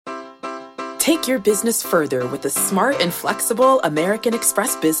Take your business further with the smart and flexible American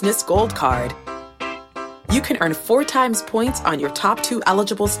Express Business Gold Card. You can earn 4 times points on your top 2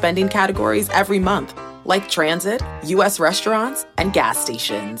 eligible spending categories every month, like transit, U.S. restaurants, and gas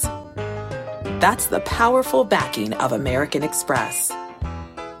stations. That's the powerful backing of American Express.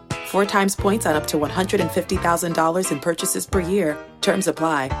 4 times points on up to $150,000 in purchases per year. Terms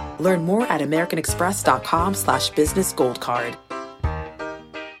apply. Learn more at americanexpress.com/businessgoldcard.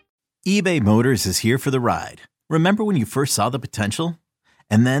 eBay Motors is here for the ride. Remember when you first saw the potential?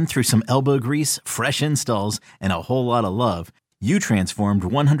 And then through some elbow grease, fresh installs, and a whole lot of love, you transformed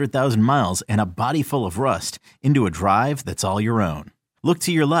 100,000 miles and a body full of rust into a drive that's all your own. Look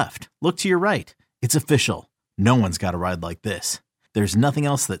to your left. Look to your right. It's official. No one's got a ride like this. There's nothing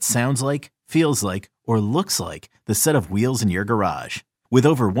else that sounds like, feels like, or looks like the set of wheels in your garage. With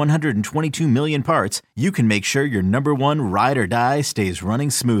over 122 million parts, you can make sure your number one ride or die stays running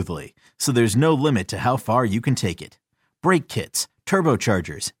smoothly. So there's no limit to how far you can take it. Brake kits,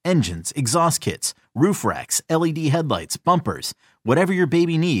 turbochargers, engines, exhaust kits, roof racks, LED headlights, bumpers, whatever your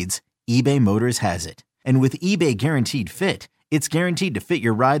baby needs, eBay Motors has it. And with eBay Guaranteed Fit, it's guaranteed to fit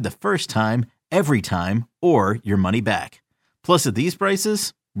your ride the first time, every time, or your money back. Plus at these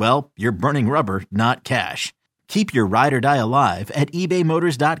prices, well, you're burning rubber, not cash. Keep your ride or die alive at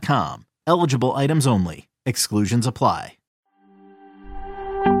ebaymotors.com. Eligible items only. Exclusions apply.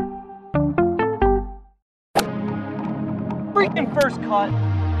 Freaking first cut.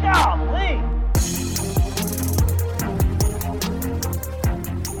 Golly.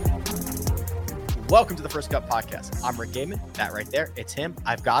 Welcome to the First Cut Podcast. I'm Rick Gaiman. That right there, it's him.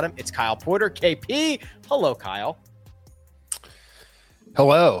 I've got him. It's Kyle Porter, KP. Hello, Kyle.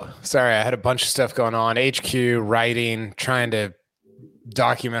 Hello. Sorry, I had a bunch of stuff going on. HQ, writing, trying to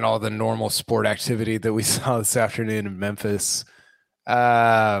document all the normal sport activity that we saw this afternoon in Memphis.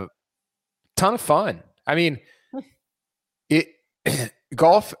 Ton of fun. I mean,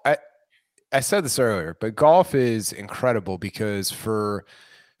 golf, I said this earlier, but golf is incredible because for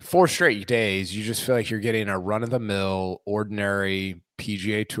 4 straight days, you just feel like you're getting a run-of-the-mill, ordinary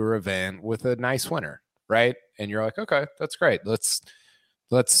PGA Tour event with a nice winner, right? And you're like, okay, that's great. Let's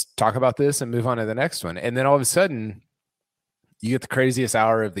talk about this and move on to the next one. And then all of a sudden, you get the craziest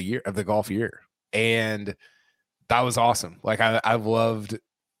hour of the year, of the golf year. And that was awesome. Like I've loved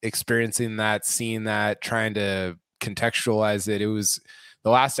experiencing that, seeing that, trying to contextualize it. It was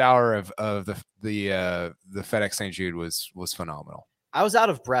the last hour of the FedEx St. Jude was phenomenal. I was out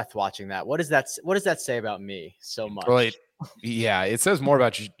of breath watching that. What does that say about me so much? Well, yeah, it says more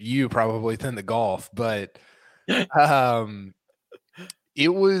about you probably than the golf, but it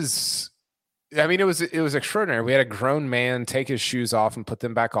was extraordinary. We had a grown man take his shoes off and put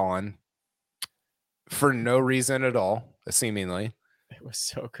them back on for no reason at all, seemingly. It was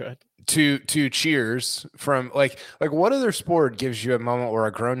so good. To cheers from like what other sport gives you a moment where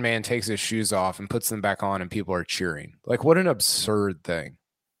a grown man takes his shoes off and puts them back on and people are cheering? Like, what an absurd thing.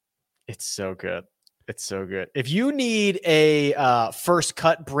 It's so good. It's so good. If you need a First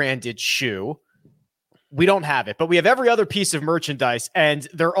Cut branded shoe, we don't have it, but we have every other piece of merchandise, and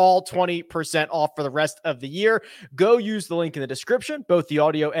they're all 20% off for the rest of the year. Go use the link in the description, both the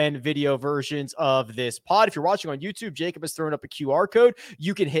audio and video versions of this pod. If you're watching on YouTube, Jacob has thrown up a QR code.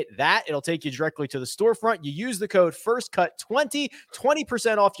 You can hit that. It'll take you directly to the storefront. You use the code FIRSTCUT20,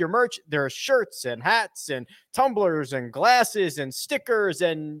 20% off your merch. There are shirts and hats and tumblers and glasses and stickers,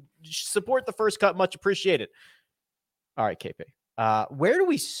 and support the First Cut. Much appreciated. All right, KP. Where do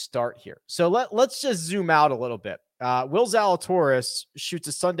we start here? So let's just zoom out a little bit. Will Zalatoris shoots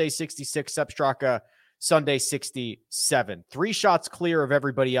a Sunday 66, Sepp Straka Sunday 67. 3 shots clear of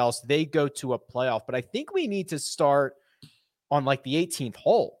everybody else. They go to a playoff. But I think we need to start on like the 18th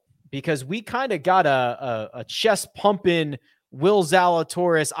hole, because we kind of got a chest pumping Will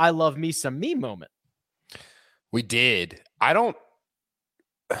Zalatoris, I love me some me moment. We did. I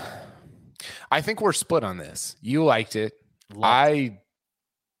think we're split on this. You liked it. I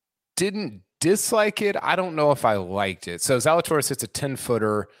didn't dislike it. I don't know if I liked it. So Zalatoris hits a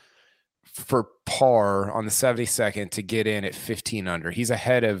 10-footer for par on the 72nd to get in at 15 under. He's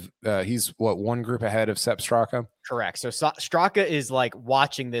ahead of, one group ahead of Sepp Straka? Correct. So Straka is like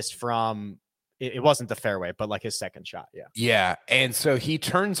watching this from, it wasn't the fairway, but like his second shot. Yeah. Yeah. And so he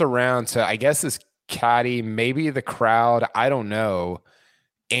turns around to, I guess, his caddy, maybe the crowd, I don't know,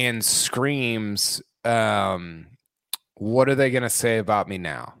 and screams, what are they going to say about me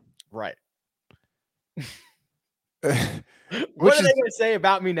now? Right. What are they going to say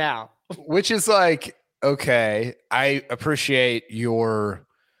about me now? Which is like, okay, I appreciate the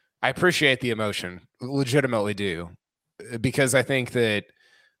emotion, legitimately do, because I think that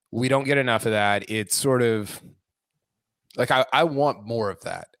we don't get enough of that. It's sort of like I want more of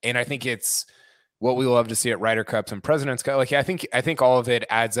that, and I think it's what we love to see at Ryder Cups and President's Cup. Like I think all of it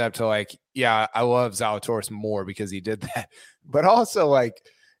adds up to like, yeah, I love Zalatoris more because he did that, but also like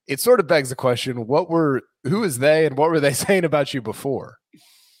it sort of begs the question: who is they, and what were they saying about you before?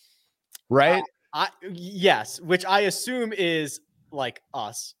 Right? Yes, which I assume is like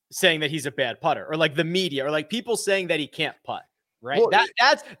us saying that he's a bad putter, or like the media, or like people saying that he can't putt. Right? Well,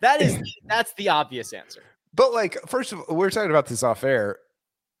 that's the obvious answer. But like, first of all, we're talking about this off air.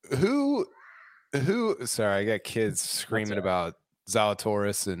 Who? Sorry, I got kids screaming about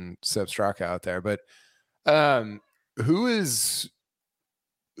Zalatoris and Sepp Straka out there. But who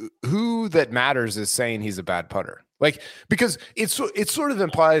that matters is saying he's a bad putter? Like, because it sort of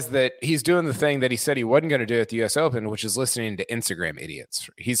implies that he's doing the thing that he said he wasn't going to do at the U.S. Open, which is listening to Instagram idiots.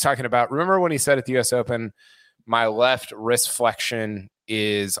 He's talking about. Remember when he said at the U.S. Open, my left wrist flexion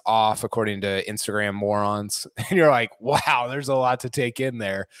is off according to Instagram morons. And you're like, wow, there's a lot to take in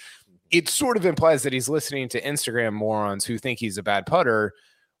there. It sort of implies that he's listening to Instagram morons who think he's a bad putter,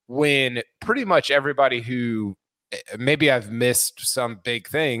 when pretty much everybody who, maybe I've missed some big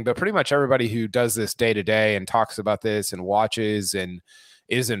thing, but pretty much everybody who does this day to day and talks about this and watches and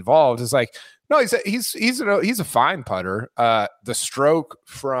is involved is like, no, he's a fine putter. The stroke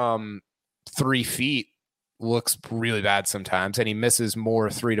from 3 feet looks really bad sometimes, and he misses more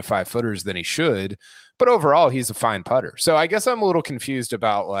 3 to 5 footers than he should, but overall he's a fine putter. So I guess I'm a little confused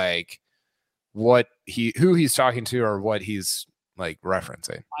about like who he's talking to or what he's like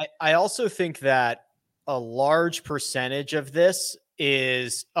referencing. I also think that a large percentage of this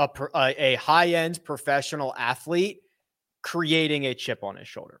is a high-end professional athlete creating a chip on his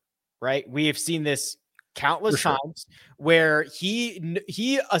shoulder, right? We have seen this countless times where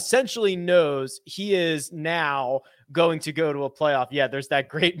he essentially knows he is now going to go to a playoff. Yeah, there's that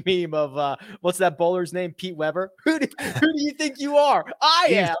great meme of what's that bowler's name? Pete Weber. Who do you think you are? I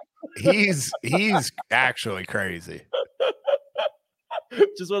am. He's actually crazy.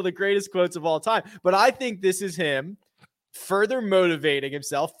 Just one of the greatest quotes of all time. But I think this is him further motivating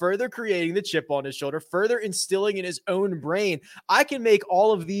himself, further creating the chip on his shoulder, further instilling in his own brain, I can make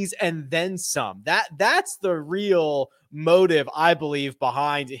all of these and then some. That's the real motive, I believe,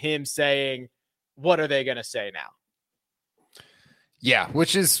 behind him saying, what are they going to say now? Yeah,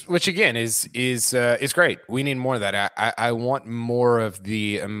 which again is great. We need more of that. I want more of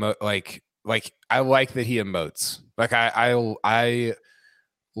the like I like that he emotes. Like I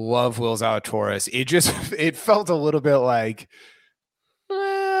love Will Zalatoris. It felt a little bit like,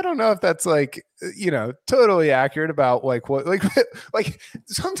 I don't know if that's like, totally accurate about like what, like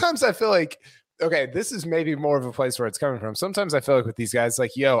sometimes I feel like, okay, this is maybe more of a place where it's coming from. Sometimes I feel like with these guys,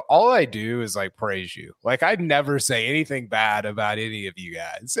 like, yo, all I do is like praise you. Like I'd never say anything bad about any of you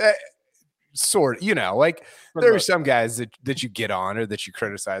guys. Sort of, like there are some guys that you get on or that you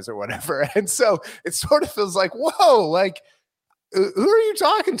criticize or whatever. And so it sort of feels like, whoa, like, who are you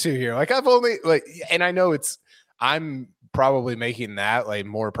talking to here? Like I've only like, and I know I'm probably making that like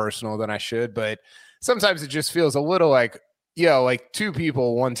more personal than I should, but sometimes it just feels a little like, like 2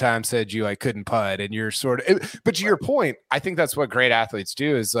 people one time said you like couldn't putt and you're sort of, but to your point, I think that's what great athletes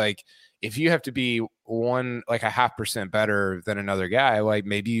do is like, if you have to be one, like a 0.5% better than another guy, like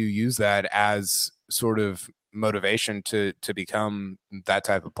maybe you use that as sort of motivation to become that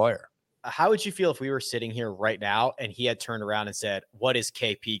type of player. How would you feel if we were sitting here right now and he had turned around and said, what is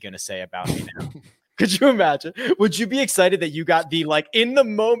KP going to say about me now? Could you imagine? Would you be excited that you got the, like in the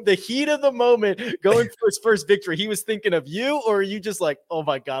moment, the heat of the moment going for his first victory? He was thinking of you, or are you just like, oh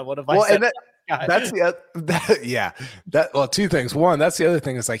my God, what have I said? That's well, 2 things. One, that's the other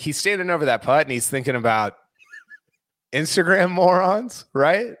thing is like, he's standing over that putt and he's thinking about Instagram morons,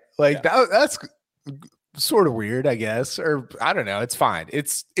 right? Like that's sort of weird, I guess, or I don't know. It's fine.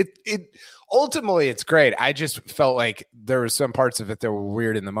 It ultimately it's great. I just felt like there were some parts of it that were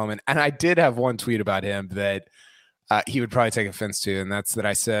weird in the moment. And I did have one tweet about him that he would probably take offense to. And that's that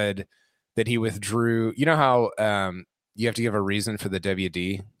I said that he withdrew. You know how you have to give a reason for the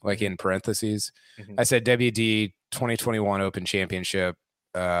WD, like in parentheses. Mm-hmm. I said WD 2021 Open Championship.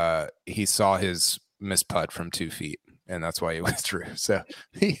 He saw his missed putt from 2 feet, and that's why he withdrew. So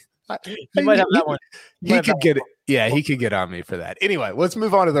he might have that one. He could get it. Yeah, he could get on me for that. Anyway, let's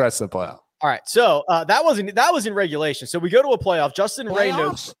move on to the rest of the playoff. All right. So that was in regulation. So we go to a playoff. Justin Ray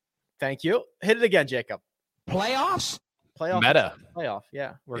knows. Thank you. Hit it again, Jacob. Playoff. Meta. Playoff.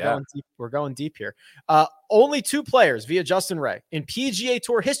 Yeah. Going deep. We're going deep here. Only 2 players via Justin Ray in PGA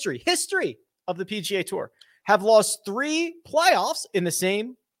Tour history of the PGA Tour have lost 3 playoffs in the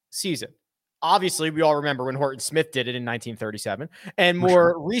same season. Obviously, we all remember when Horton Smith did it in 1937. And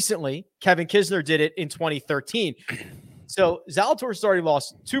more recently, Kevin Kisner did it in 2013. So Zalatoris already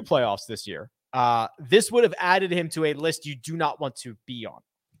lost 2 playoffs this year. This would have added him to a list you do not want to be on.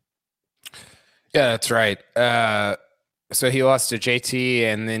 Yeah, that's right. So he lost to JT,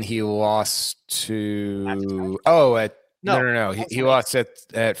 and then he lost to no. He lost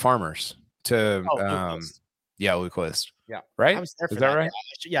at Farmers to Luke List. Yeah, right. I was there for Is that right?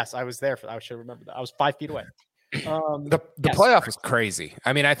 Yes, I was there for that. I should remember that. I was 5 feet away. The playoff was crazy.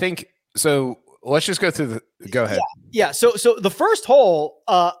 I mean, I think so. Let's just go through go ahead. Yeah. So the first hole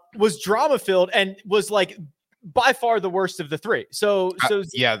was drama filled and was like by far the worst of the 3. So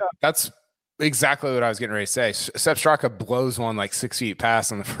that's exactly what I was getting ready to say. Sepp Straka blows one like 6 feet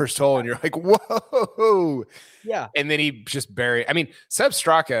past on the first hole, and you're like, whoa. Yeah. And then he just buried. I mean, Sepp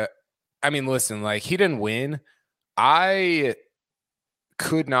Straka, listen, like he didn't win. I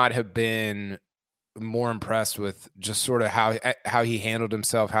could not have been more impressed with just sort of how he handled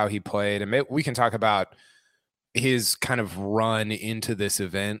himself, how he played. And we can talk about his kind of run into this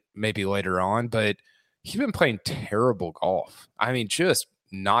event maybe later on, but he's been playing terrible golf. I mean, just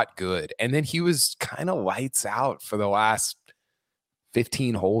not good. And then he was kind of lights out for the last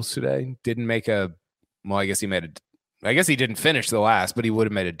 15 holes today. Didn't make I guess he didn't finish the last, but he would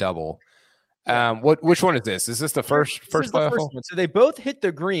have made a double. Which one is this? Is this the first playoff hole? So they both hit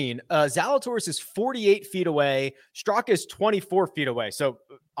the green. Zalatoris is 48 feet away. Straka is 24 feet away. So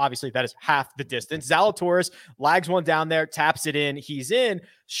obviously that is half the distance. Zalatoris lags one down there, taps it in. He's in.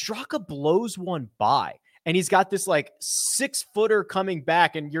 Straka blows one by. And he's got this like 6-footer coming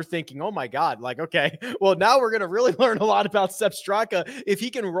back. And you're thinking, oh my God, like, okay, well, now we're going to really learn a lot about Sepp Straka. If he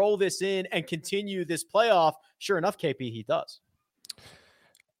can roll this in and continue this playoff, sure enough, KP, he does.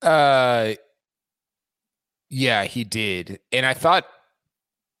 Yeah, he did. And I thought,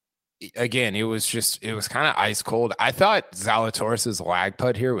 again, it was kind of ice cold. I thought Zalatoris' lag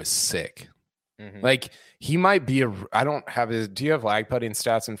putt here was sick. Mm-hmm. Like he might be do you have lag putting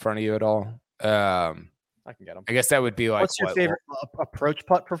stats in front of you at all? I can get them. I guess that would be like, what's your favorite approach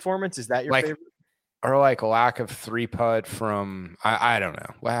putt performance? Is that your favorite? Or like lack of 3 putt from, I don't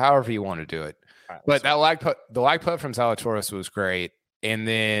know, however you want to do it. Right, but the lag putt from Zalatoris was great. And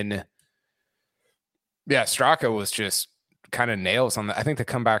then, Straka was just kind of nails on I think the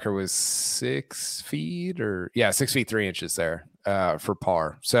comebacker was 6 feet 6 feet 3 inches there for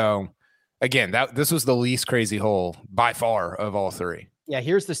par. So again, this was the least crazy hole by far of all 3. Yeah,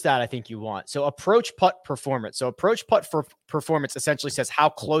 here's the stat I think you want. So approach putt performance. So approach putt for performance essentially says how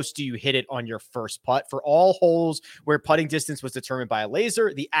close do you hit it on your first putt. For all holes where putting distance was determined by a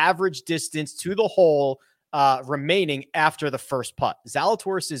laser, the average distance to the hole remaining after the first putt.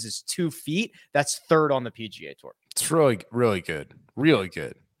 Zalatoris is 2 feet. That's 3rd on the PGA Tour. It's really, really good. Really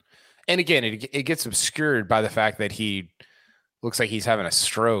good. And again, it gets obscured by the fact that he looks like he's having a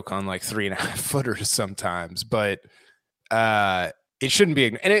stroke on like 3.5 footers sometimes, but it shouldn't be.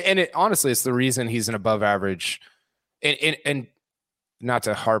 And it honestly, it's the reason he's an above average. And not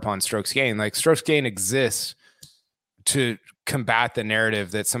to harp on strokes gain, like strokes gain exists to combat the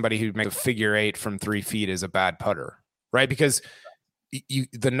narrative that somebody who makes a figure 8 from 3 feet is a bad putter, right? Because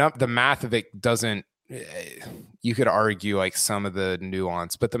the math of it doesn't. You could argue like some of the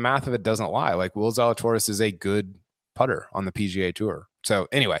nuance, but the math of it doesn't lie. Like Will Zalatoris is a good putter on the PGA Tour. So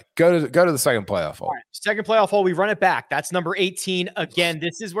anyway, go to the second playoff hole. Right, second playoff hole, we run it back. That's number 18. Again,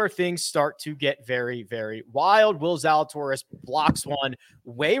 this is where things start to get very, very wild. Will Zalatoris blocks one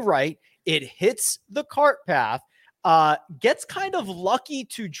way right. It hits the cart path. Gets kind of lucky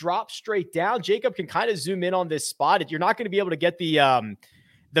to drop straight down. Jacob can kind of zoom in on this spot. You're not going to be able to get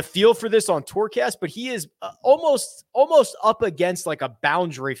the feel for this on Tourcast, but he is almost up against like a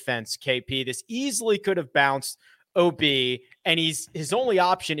boundary fence, KP. This easily could have bounced OB, and his only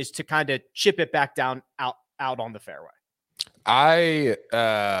option is to kind of chip it back down out on the fairway. I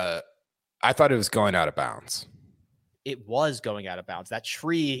thought it was going out of bounds. It was going out of bounds. That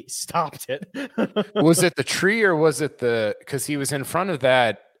tree stopped it. Was it the tree or was it because he was in front of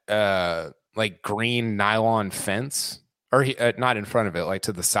that like green nylon fence, or he not in front of it, like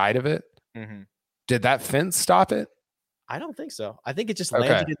to the side of it? Mm-hmm. Did that fence stop it? I don't think so. I think it just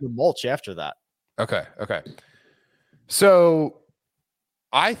landed in the mulch after that. Okay. So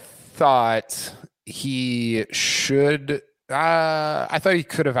I thought he should. I thought he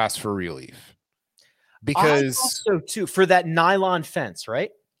could have asked for relief. Because so too, for that nylon fence, right?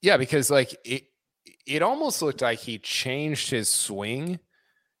 Yeah, because like it almost looked like he changed his swing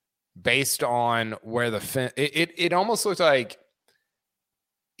based on where the fence. It almost looked like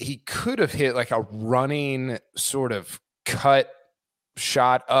he could have hit like a running sort of cut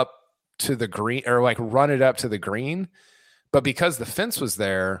shot up to the green or like run it up to the green. But because the fence was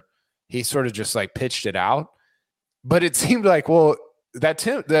there, he sort of just like pitched it out. But it seemed like, well,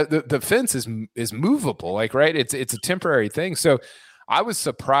 the fence is movable, like, right? It's a temporary thing. So I was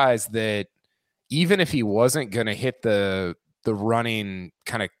surprised that even if he wasn't going to hit the running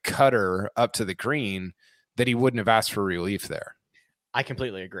kind of cutter up to the green, that he wouldn't have asked for relief there. I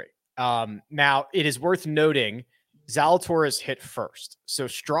completely agree. Now, it is worth noting Zalatoris hit first. So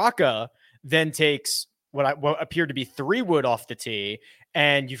Straka then takes what appeared to be 3 wood off the tee.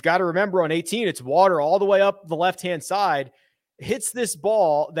 And you've got to remember on 18, it's water all the way up the left-hand side, hits this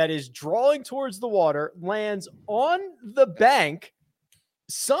ball that is drawing towards the water, lands on the bank,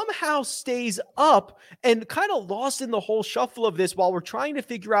 somehow stays up, and kind of lost in the whole shuffle of this while we're trying to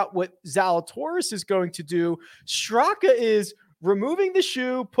figure out what Zalatoris is going to do. Straka is removing the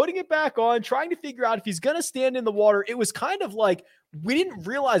shoe, putting it back on, trying to figure out if he's going to stand in the water. It was kind of like we didn't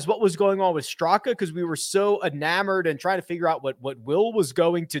realize what was going on with Straka because we were so enamored and trying to figure out what Will was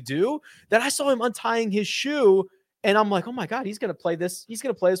going to do that I saw him untying his shoe. And I'm like, oh my God, he's going to play this. He's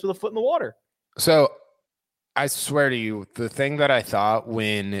going to play this with a foot in the water. So I swear to you, the thing that I thought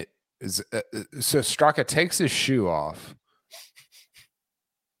when so Straka takes his shoe off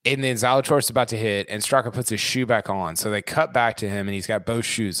and then Zalatoris is about to hit and Straka puts his shoe back on. So they cut back to him and he's got both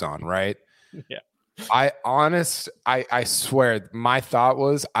shoes on, right? Yeah. I swear my thought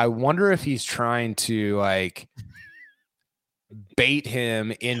was, I wonder if he's trying to like bait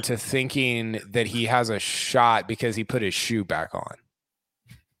him into thinking that he has a shot because he put his shoe back on.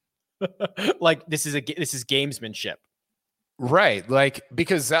 Like this is gamesmanship. Right. Like,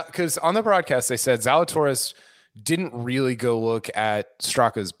 because on the broadcast, they said Zalatoris didn't really go look at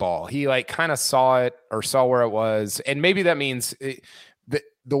Straka's ball. He like kind of saw it or saw where it was. And maybe that means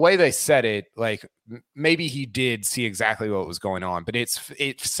the way they said it, like maybe he did see exactly what was going on, but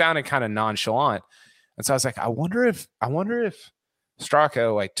it sounded kind of nonchalant. And so I was like, I wonder if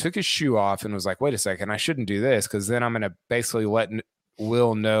Straka like took his shoe off and was like, wait a second, I shouldn't do this because then I'm going to basically let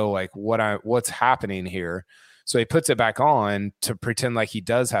Will know like what's happening here. So he puts it back on to pretend like he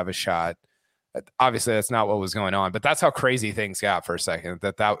does have a shot. Obviously, that's not what was going on, but that's how crazy things got for a second.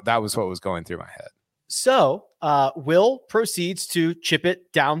 That was what was going through my head. So Will proceeds to chip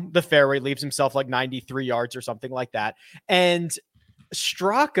it down the fairway, leaves himself like 93 yards or something like that. And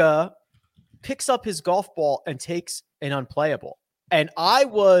Straka picks up his golf ball and takes an unplayable. And I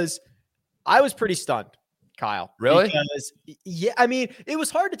was pretty stunned, Kyle. Really? Because, yeah, I mean, it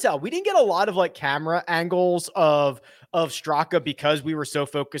was hard to tell. We didn't get a lot of like camera angles of Straka because we were so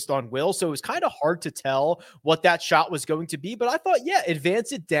focused on Will. So it was kind of hard to tell what that shot was going to be. But I thought, yeah,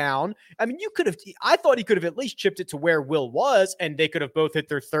 advance it down. I mean, I thought he could have at least chipped it to where Will was, and they could have both hit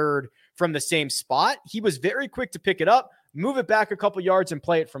their third from the same spot. He was very quick to pick it up, move it back a couple yards, and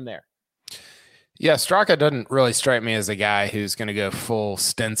play it from there. Yeah, Straka doesn't really strike me as a guy who's going to go full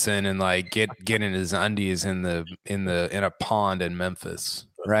Stinson and like get in his undies in a pond in Memphis,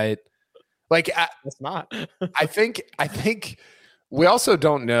 right? Like, it's not. I think we also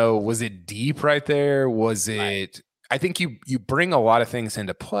don't know. Was it deep right there? Was it? Right. I think you bring a lot of things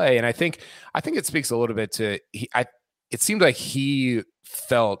into play, and I think it speaks a little bit to it seemed like he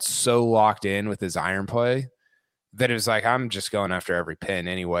felt so locked in with his iron play that it was like, I'm just going after every pin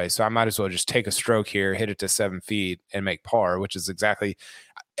anyway, so I might as well just take a stroke here, hit it to 7 feet, and make par, which is exactly.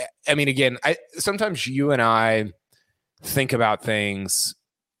 I mean, again, sometimes you and I think about things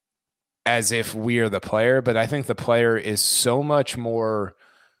as if we are the player, but I think the player is so much more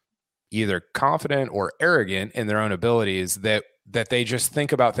either confident or arrogant in their own abilities that they just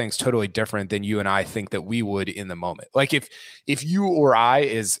think about things totally different than you and I think that we would in the moment. Like if you or I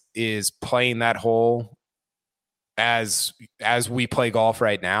is playing that hole as we play golf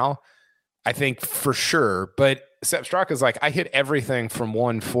right now, I think for sure. But Sepp Straka is like, I hit everything from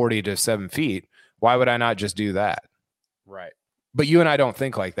 140 to 7 feet. Why would I not just do that? Right. But you and I don't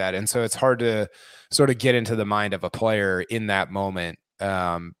think like that. And so it's hard to sort of get into the mind of a player in that moment.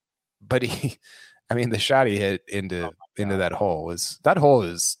 But the shot he hit into that hole is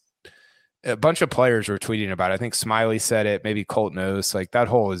a bunch of players were tweeting about it. I think Smiley said it, maybe Colt knows. Like that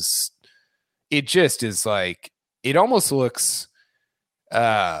hole is, it just is like, it almost looks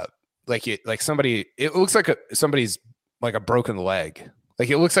it looks like somebody's like a broken leg.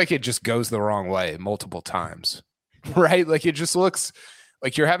 Like it looks like it just goes the wrong way multiple times, right? Like it just looks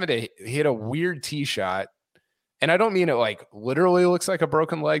like you're having to hit a weird tee shot. And I don't mean it like literally looks like a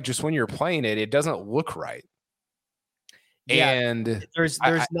broken leg. Just when you're playing it, it doesn't look right. Yeah, and there's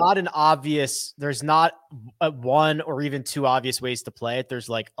not one or even two obvious ways to play it. There's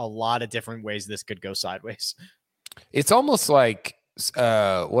like a lot of different ways this could go sideways. It's almost like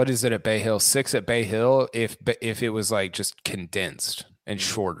What is it at Bay Hill? 6 at Bay Hill. If it was like just condensed and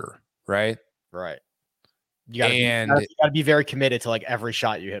shorter, right? Right. You gotta be very committed to like every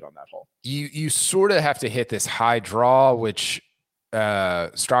shot you hit on that hole. You sort of have to hit this high draw, which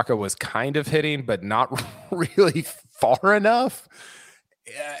Straka was kind of hitting, but not really far enough.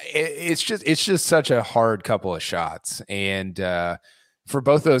 It's just such a hard couple of shots, and for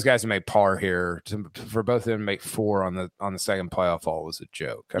both those guys to make par here, for both of them to make 4 on the second playoff hole was a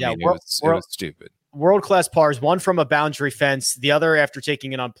joke. I mean, it was stupid. World-class pars, one from a boundary fence, the other after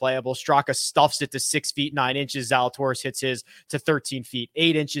taking an unplayable. Straka stuffs it to 6 feet 9 inches. Zalatoris hits his to 13 feet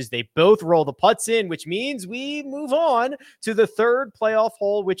 8 inches. They both roll the putts in, which means we move on to the third playoff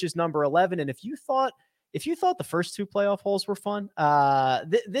hole, which is number 11. And if you thought the first 2 playoff holes were fun,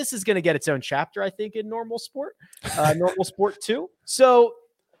 this is going to get its own chapter, I think, in normal sport, normal sport 2. So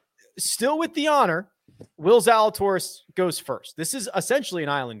still with the honor, Will Zalatoris goes first. This is essentially an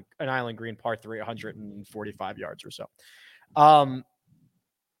island green par 3, 145 yards or so.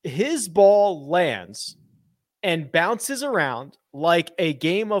 His ball lands and bounces around like a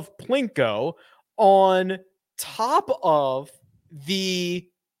game of Plinko on top of the.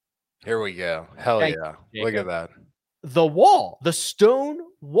 Here we go. Hell yeah. Look at that. The wall, the stone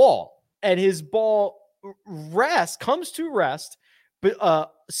wall, and his ball comes to rest,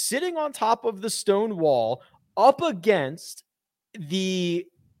 but sitting on top of the stone wall up against the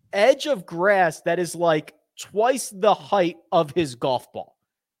edge of grass that is like twice the height of his golf ball.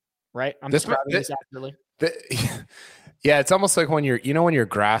 Right? I'm describing this accurately. Yeah, it's almost like when your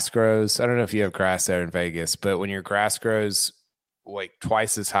grass grows. I don't know if you have grass there in Vegas, but when your grass grows like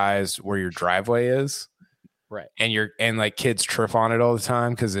twice as high as where your driveway is, right? And like kids trip on it all the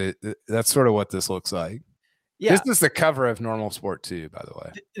time because that's sort of what this looks like. Yeah, this is the cover of Normal Sport 2, by the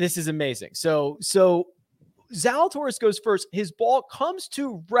way. This is amazing. So Zalatoris goes first. His ball comes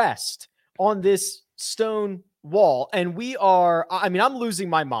to rest on this stone wall, and I'm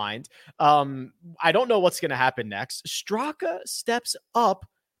losing my mind. I don't know what's going to happen next. Straka steps up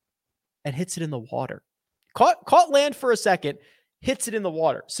and hits it in the water. Caught land for a second, hits it in the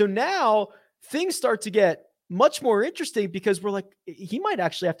water. So now things start to get much more interesting because we're like, he might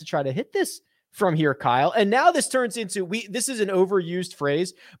actually have to try to hit this from here, Kyle. And now this turns into, this is an overused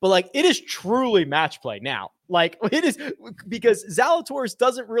phrase, but like it is truly match play now. Like it is, because Zalatoris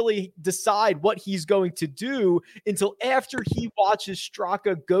doesn't really decide what he's going to do until after he watches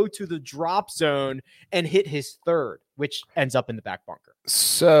Straka go to the drop zone and hit his third, which ends up in the back bunker.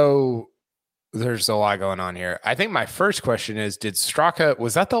 So there's a lot going on here. I think my first question is, did Straka,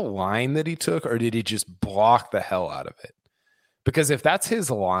 was that the line that he took, or did he just block the hell out of it? Because if that's his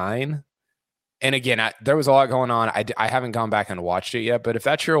line, and again, there was a lot going on. I haven't gone back and watched it yet, but if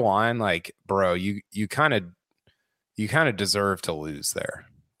that's your line, like, bro, you kind of deserve to lose there.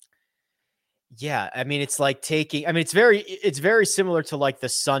 Yeah, I mean, it's like it's very similar to like the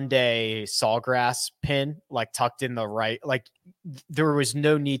Sunday Sawgrass pin, like tucked in the right. Like there was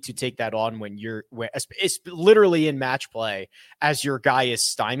no need to take that on when it's literally in match play as your guy is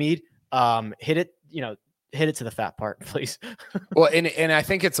stymied. Hit it to the fat part, please. Well, and I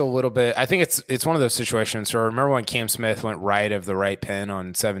think it's a little bit. I think it's one of those situations. So remember when Cam Smith went right of the right pin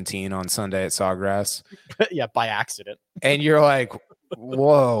on 17 on Sunday at Sawgrass? Yeah, by accident. And you're like,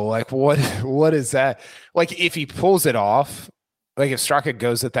 whoa, like what is that? Like if he pulls it off, like if Straka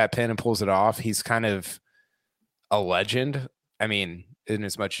goes at that pin and pulls it off, he's kind of a legend. I mean, in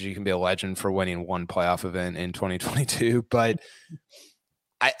as much as you can be a legend for winning one playoff event in 2022, but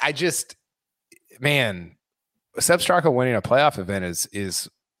I just, man, Seb Straka winning a playoff event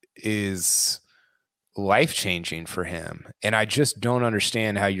is life-changing for him. And I just don't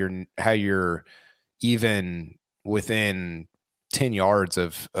understand how you're even within 10 yards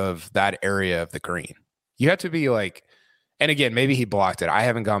of that area of the green. You have to be like, and again, maybe he blocked it. I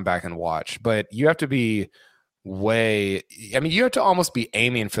haven't gone back and watched, but you have to be you have to almost be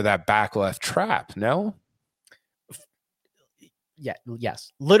aiming for that back left trap. No? Yeah.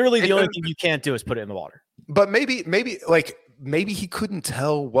 Yes. Literally the only thing you can't do is put it in the water. But maybe he couldn't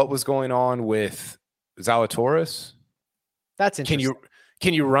tell what was going on with Zalatoris. That's interesting.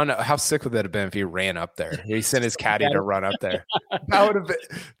 Can you run? How sick would that have been if he ran up there? He sent his caddy to run up there.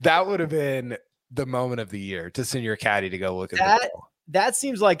 That would have been the moment of the year to send your caddy to go look at the ball. That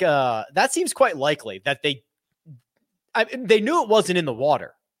seems quite likely that they knew it wasn't in the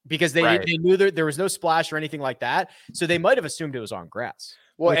water because they knew there was no splash or anything like that. So they might have assumed it was on grass.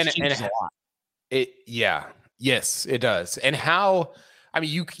 Well, and a lot. Yes, it does. And how? I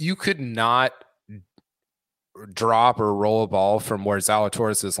mean, you could not drop or roll a ball from where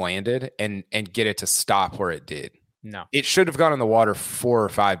Zalatoris has landed and get it to stop where it did. No. It should have gone in the water 4 or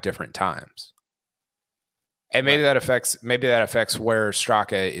 5 different times. And maybe that affects where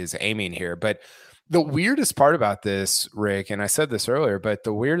Straka is aiming here. But the weirdest part about this, Rick, and I said this earlier, but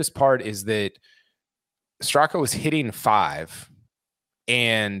the weirdest part is that Straka was hitting 5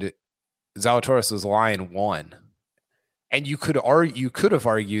 and Zalatoris was lying 1. And you could have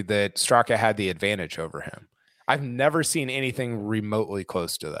argued that Straka had the advantage over him. I've never seen anything remotely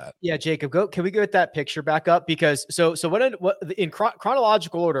close to that. Yeah, Jacob, can we get that picture back up? Because so what in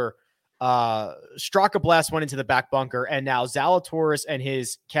chronological order, Straka Blast went into the back bunker, and now Zalatoris and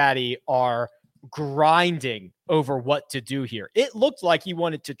his caddy are grinding over what to do here. It looked like he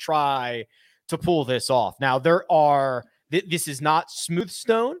wanted to try to pull this off. Now this is not smooth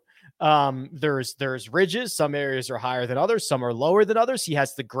stone. There's ridges. Some areas are higher than others. Some are lower than others. He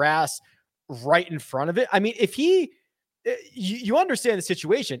has the grass right in front of it. I mean, if you understand the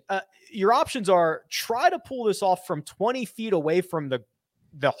situation, your options are try to pull this off from 20 feet away from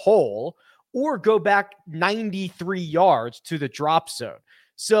the hole, or go back 93 yards to the drop zone.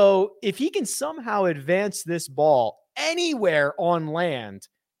 So if he can somehow advance this ball anywhere on land,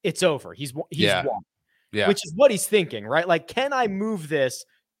 it's over. He's won. Yeah. Which is what he's thinking, right? Like, can I move this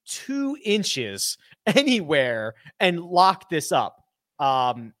 2 inches anywhere and lock this up?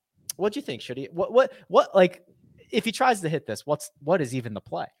 What do you think? Should he? What? Like, if he tries to hit this, what is even the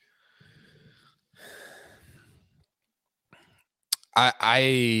play?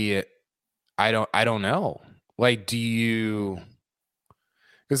 I don't know. Like, do you?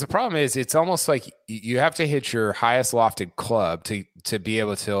 Because the problem is, it's almost like you have to hit your highest lofted club to be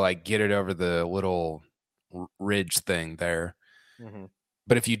able to like get it over the little ridge thing there. Mm-hmm.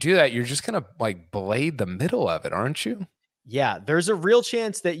 But if you do that, you're just gonna like blade the middle of it, aren't you? Yeah, there's a real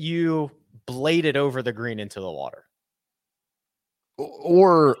chance that you blade it over the green into the water.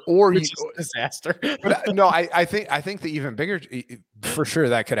 Or Which is a disaster. But no, I think the even bigger, for sure,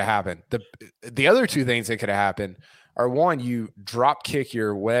 that could have happened. The other 2 things that could have happened are, one, you drop kick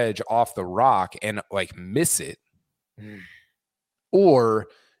your wedge off the rock and like miss it, or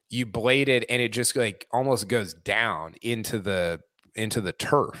you blade it and it just like almost goes down into the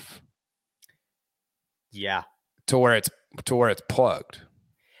turf. Yeah, to where it's plugged.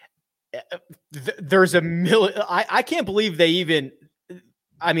 There's a million. I can't believe they even.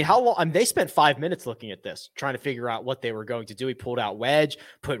 I mean, how long? I mean, they spent 5 minutes looking at this, trying to figure out what they were going to do. He pulled out wedge,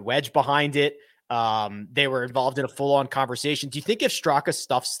 put wedge behind it. They were involved in a full-on conversation. Do you think if Straka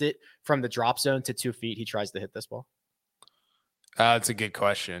stuffs it from the drop zone to 2 feet, he tries to hit this ball? That's a good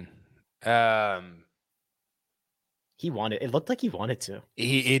question. He wanted. It looked like he wanted to.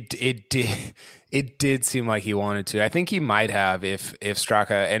 It did seem like he wanted to. I think he might have if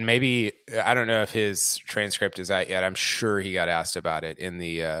Straka, and maybe, I don't know if his transcript is out yet. I'm sure he got asked about it in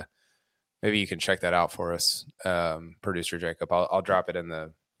the. Maybe you can check that out for us, producer Jacob. I'll drop it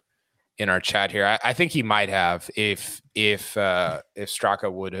in our chat here. I think he might have if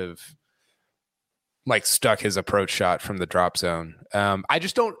Straka would have like stuck his approach shot from the drop zone. I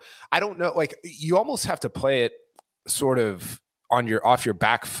don't know. Like, you almost have to play it sort of off your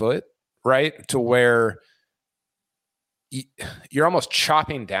back foot, right? To where you're almost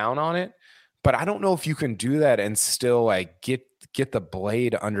chopping down on it, but I don't know if you can do that and still like get the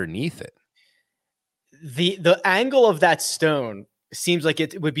blade underneath it. The angle of that stone seems like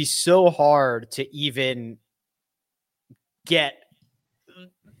it would be so hard to even get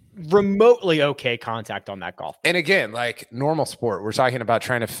remotely okay contact on that golf. And again, like normal sport, we're talking about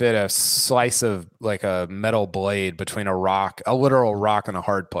trying to fit a slice of like a metal blade between a literal rock and a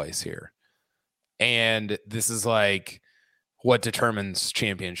hard place here. And this is like what determines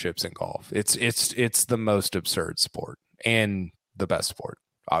championships in golf. It's the most absurd sport and the best sport,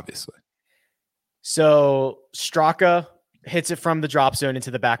 obviously. So Straka hits it from the drop zone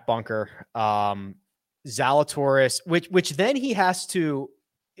into the back bunker. Zalatoris, which then he has to.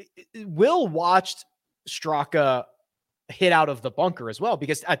 Will watched Straka hit out of the bunker as well,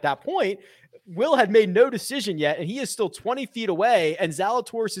 because at that point, Will had made no decision yet, and he is still 20 feet away, and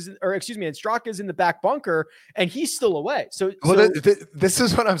Zalatoris and Straka is in the back bunker, and he's still away. So this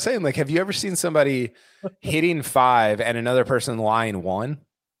is what I'm saying. Like, have you ever seen somebody hitting 5 and another person lying 1?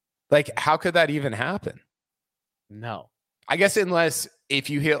 Like, how could that even happen? No. I guess unless if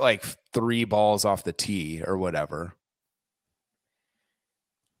you hit like 3 balls off the tee or whatever.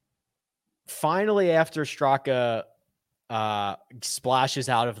 Finally, after Straka splashes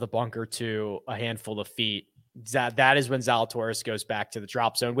out of the bunker to a handful of feet, that is when Zalatoris goes back to the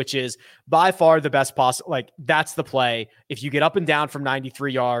drop zone, which is by far the best possible. Like, that's the play. If you get up and down from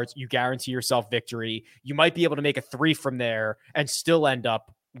 93 yards, you guarantee yourself victory. You might be able to make a 3 from there and still end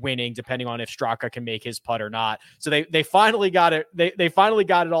up winning, depending on if Straka can make his putt or not. So they finally got it. They finally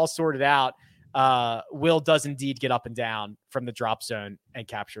got it all sorted out. Will does indeed get up and down from the drop zone and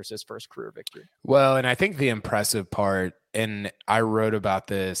captures his first career victory. Well, and I think the impressive part, and I wrote about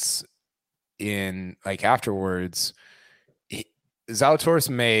this in like afterwards, Zalatoris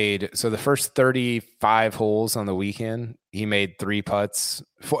made, so the first 35 holes on the weekend, he made 3 putts.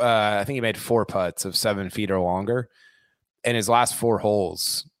 I think he made 4 putts of 7 feet or longer. And his last 4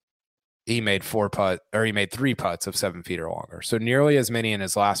 holes, he made 3 putts of 7 feet or longer. So nearly as many in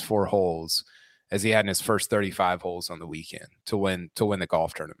his last 4 holes as he had in his first 35 holes on the weekend to win the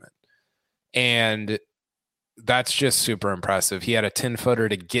golf tournament. And that's just super impressive. He had a 10-footer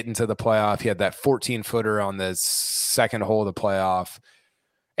to get into the playoff. He had that 14-footer on the second hole of the playoff,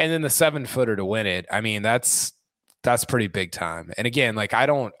 and then the 7-footer to win it. I mean, that's pretty big time. And again, like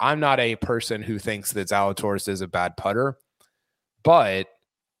I'm not a person who thinks that Zalatoris is a bad putter, but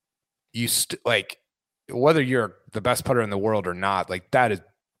you like whether you're the best putter in the world or not, like that is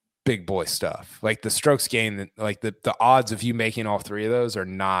big boy stuff. Like the strokes gained, like the odds of you making all 3 of those are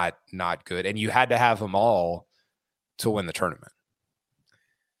not good. And you had to have them all to win the tournament.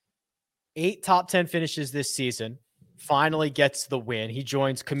 8 top 10 finishes this season. Finally gets the win. He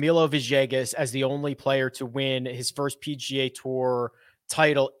joins Camilo Villegas as the only player to win his first PGA Tour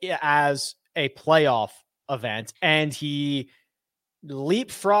title as a playoff event. And he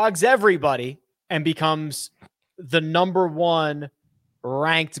leapfrogs everybody and becomes the number 1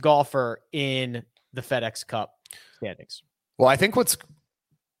 ranked golfer in the FedEx Cup standings. Well, I think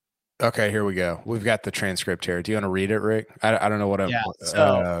okay, here we go. We've got the transcript here. Do you want to read it, Rick? I don't know what I'm. Yeah.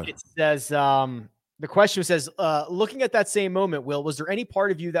 So it says, the question says, looking at that same moment, Will, was there any part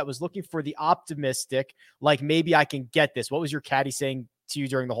of you that was looking for the optimistic, like maybe I can get this? What was your caddy saying to you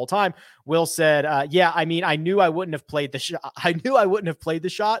during the whole time? Will said, yeah, I mean, I knew I wouldn't have played the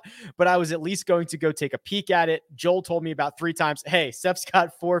shot, but I was at least going to go take a peek at it. Joel told me about 3 times, hey, Steph's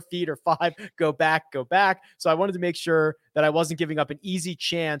got 4 feet or 5, go back. So I wanted to make sure that I wasn't giving up an easy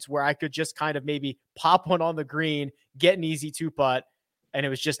chance where I could just kind of maybe pop one on the green, get an easy 2-putt, and it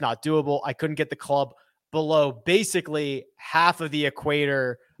was just not doable. I couldn't get the club below basically half of the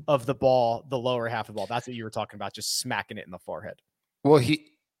equator of the ball, the lower half of the ball. That's what you were talking about, just smacking it in the forehead. Well, he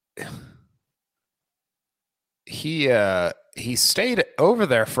stayed over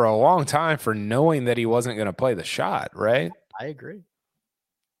there for a long time for knowing that he wasn't going to play the shot, right? I agree.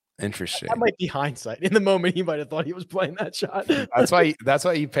 Interesting. That might be hindsight. In the moment, he might have thought he was playing that shot. That's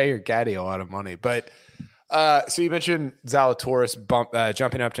why you pay your caddy a lot of money. But so you mentioned Zalatoris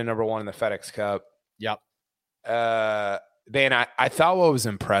jumping up to number 1 in the FedEx Cup. Yep. Dan, I thought what was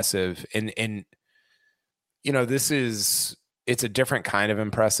impressive, and you know, it's a different kind of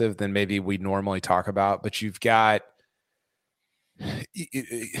impressive than maybe we normally talk about, but you've got,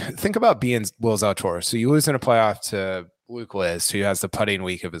 think about being Will Zalatoris. So you lose in a playoff to Luke List, who has the putting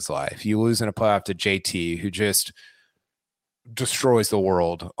week of his life. You lose in a playoff to JT, who just destroys the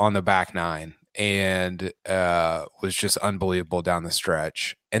world on the back 9 and was just unbelievable down the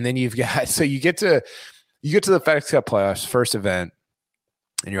stretch. And then you've got, so you get to the FedEx Cup playoffs, first event,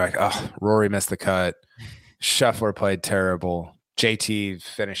 and you're like, oh, Rory missed the cut. Scheffler played terrible. JT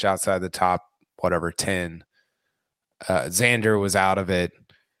finished outside the top, 10. Xander was out of it.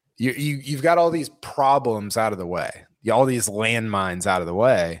 You've got all these problems out of the way, all these landmines out of the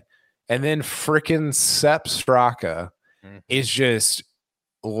way, and then frickin' Sepp Straka is just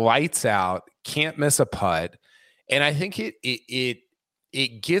lights out, can't miss a putt, and I think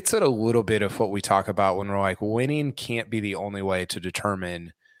it gets at a little bit of what we talk about when we're like, winning can't be the only way to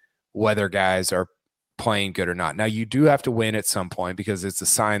determine whether guys are playing good or not. Now, you do have to win at some point because it's a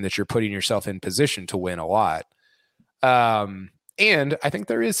sign that you're putting yourself in position to win a lot. And I think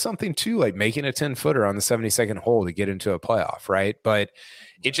there is something to like making a 10-footer on the 72nd hole to get into a playoff, right? But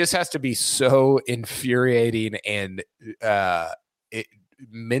it just has to be so infuriating and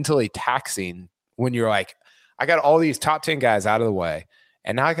mentally taxing when you're like, I got all these top 10 guys out of the way,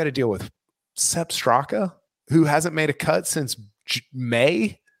 and now I got to deal with Sepp Straka, who hasn't made a cut since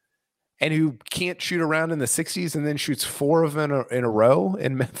May, and who can't shoot around in the 60s and then shoots 4 of them in a row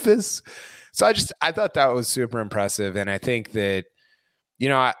in Memphis. So I thought that was super impressive. And I think that, you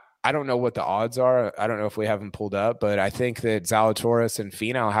know, I don't know what the odds are. I don't know if we have them pulled up, but I think that Zalatoris and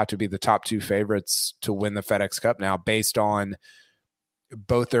Finau have to be the top 2 favorites to win the FedEx Cup now based on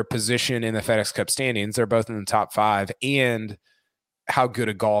both their position in the FedEx Cup standings. They're both in the top 5 and how good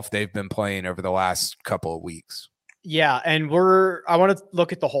a golf they've been playing over the last couple of weeks. Yeah, and I want to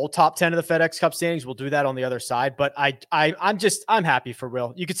look at the whole top 10 of the FedEx Cup standings. We'll do that on the other side, but I'm happy for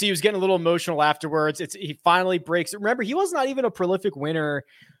Will. You could see he was getting a little emotional afterwards. He finally breaks. Remember, he was not even a prolific winner.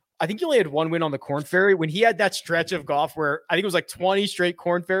 I think he only had one win on the Corn Ferry when he had that stretch of golf where I think it was like 20 straight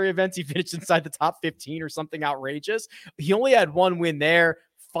Corn Ferry events. He finished inside the top 15 or something outrageous. He only had one win there.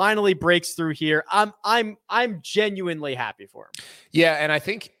 Finally breaks through here. I'm genuinely happy for him. Yeah, and I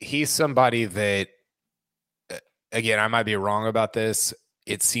think he's somebody that, again, I might be wrong about this.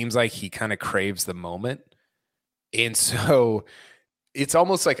 It seems like he kind of craves the moment. And so it's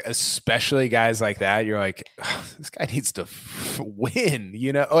almost like, especially guys like that, you're like, oh, this guy needs to win,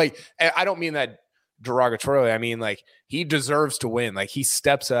 like, I don't mean that derogatorily. I mean, like, he deserves to win. Like, he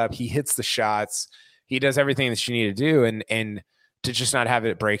steps up, he hits the shots, he does everything that you need to do. And to just not have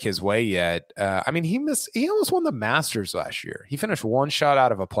it break his way yet. I mean, he almost won the Masters last year. He finished one shot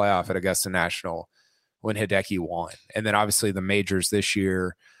out of a playoff at Augusta National when Hideki won. And then obviously the majors this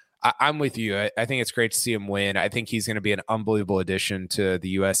year. I'm with you. I think it's great to see him win. I think he's going to be an unbelievable addition to the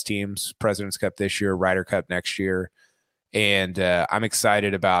U.S. teams, President's Cup this year, Ryder Cup next year. And I'm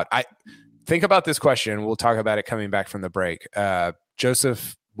excited think about this question. We'll talk about it coming back from the break.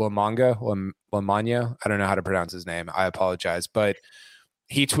 Joseph Lamagna, I don't know how to pronounce his name. I apologize. But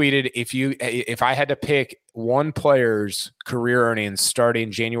he tweeted, if I had to pick one player's career earnings starting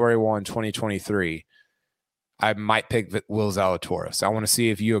January 1, 2023, I might pick Will Zalatoris. I want to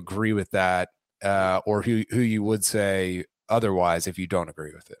see if you agree with that, or who you would say otherwise if you don't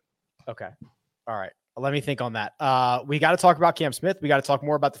agree with it. Okay. All right. Let me think on that. We got to talk about Cam Smith. We got to talk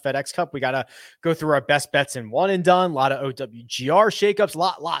more about the FedEx Cup. We got to go through our best bets in one and done. A lot of OWGR shakeups,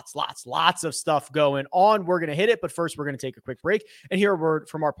 lots of stuff going on. We're going to hit it, but first we're going to take a quick break and hear a word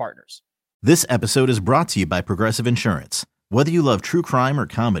from our partners. This episode is brought to you by Progressive Insurance. Whether you love true crime or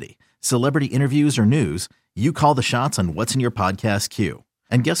comedy, celebrity interviews or news, you call the shots on what's in your podcast queue.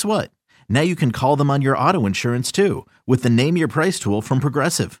 And guess what? Now you can call them on your auto insurance too with the Name Your Price tool from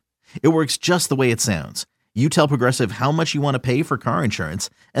Progressive. It works just the way it sounds. You tell Progressive how much you want to pay for car insurance,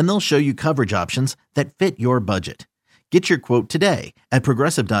 and they'll show you coverage options that fit your budget. Get your quote today at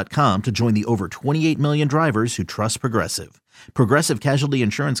Progressive.com to join the over 28 million drivers who trust Progressive. Progressive Casualty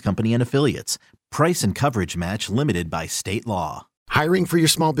Insurance Company and Affiliates. Price and coverage match limited by state law. Hiring for your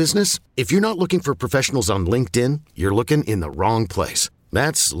small business? If you're not looking for professionals on LinkedIn, you're looking in the wrong place.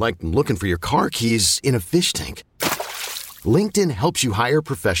 That's like looking for your car keys in a fish tank. LinkedIn helps you hire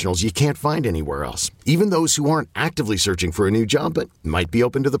professionals you can't find anywhere else, even those who aren't actively searching for a new job but might be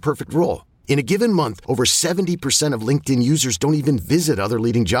open to the perfect role. In a given month, over 70% of LinkedIn users don't even visit other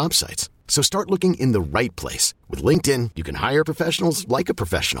leading job sites. So start looking in the right place. With LinkedIn, you can hire professionals like a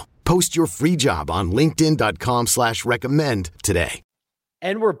professional. Post your free job on linkedin.com/recommend today.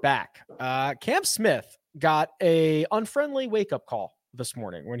 And we're back. Cam Smith got a unfriendly wake-up call this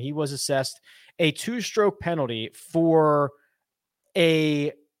morning when he was assessed a 2-stroke penalty for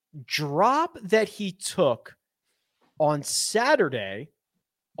a drop that he took on Saturday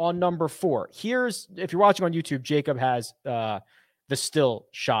on number 4. Here's, if you're watching on YouTube, Jacob has the still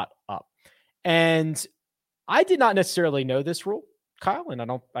shot up. And I did not necessarily know this rule, Kyle, and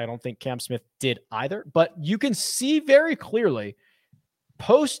I don't think Cam Smith did either, but you can see very clearly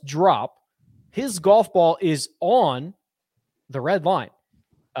post drop, his golf ball is on the red line.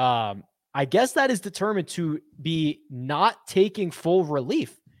 I guess that is determined to be not taking full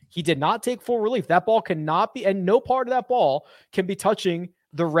relief. He did not take full relief. That ball cannot be, and no part of that ball can be touching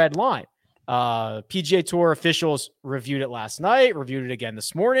the red line. PGA Tour officials reviewed it last night, reviewed it again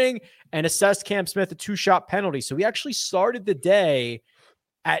this morning, and assessed Cam Smith a 2-shot penalty. So he actually started the day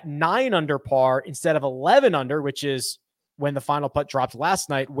at 9 under par instead of 11 under, which is when the final putt dropped last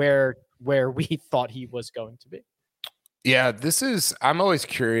night, where we thought he was going to be. Yeah, I'm always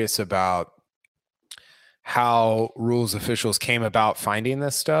curious about how rules officials came about finding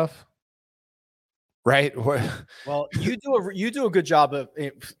this stuff. Right. Well, you do a good job of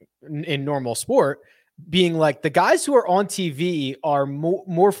in normal sport being like the guys who are on TV are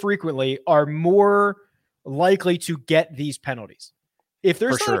more frequently are more likely to get these penalties. If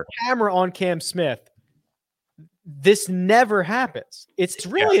there's not a camera on Cam Smith, this never happens. It's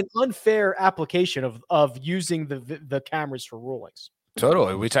really an unfair application of using the cameras for rulings.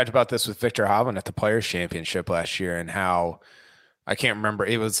 Totally. We talked about this with Victor Hovland at the Players Championship last year and how I can't remember.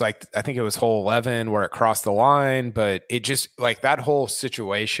 It was like, I think it was hole 11 where it crossed the line, but it just like that whole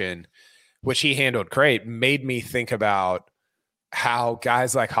situation, which he handled great, made me think about how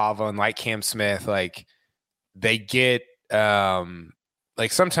guys like Hovland, like Cam Smith, like they get,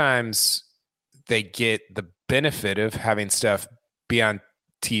 like sometimes they get the benefit of having stuff be on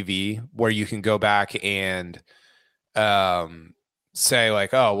TV where you can go back and say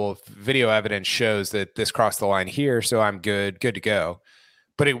like, oh, well, video evidence shows that this crossed the line here, so I'm good to go.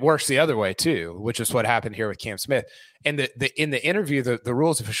 But it works the other way too, which is what happened here with Cam Smith. And in the interview, the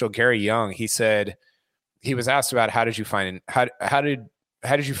rules official Gary Young, he said, he was asked about how did you find out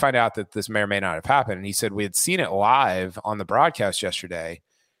that this may or may not have happened? And he said we had seen it live on the broadcast yesterday,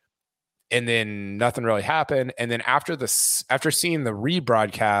 and then nothing really happened. And then after seeing the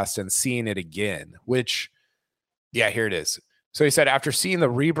rebroadcast and seeing it again, which, yeah, here it is. So he said after seeing the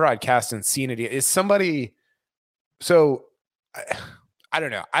rebroadcast and seeing it, is somebody? So I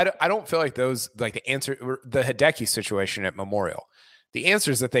don't know. I don't feel like those, like the answer, the Hideki situation at Memorial, the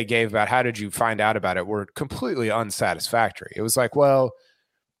answers that they gave about how did you find out about it were completely unsatisfactory. It was like, well,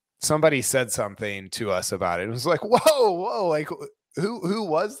 somebody said something to us about it. It was like, whoa, like who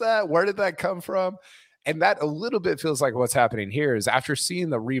was that? Where did that come from? And that a little bit feels like what's happening here is after seeing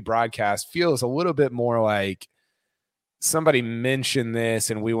the rebroadcast feels a little bit more like somebody mentioned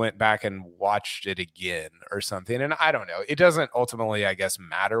this and we went back and watched it again or something. And I don't know. It doesn't ultimately, I guess,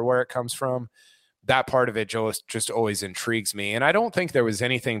 matter where it comes from. That part of it just always intrigues me. And I don't think there was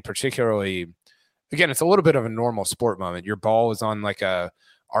anything particularly, again, it's a little bit of a normal sport moment. Your ball is on like a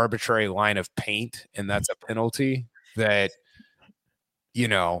arbitrary line of paint, and that's a penalty that, you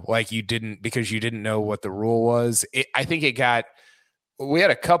know, like you didn't, because you didn't know what the rule was. I think we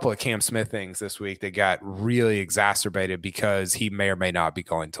had a couple of Cam Smith things this week that got really exacerbated because he may or may not be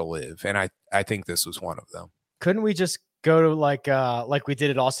going to live. And I think this was one of them. Couldn't we just go to like we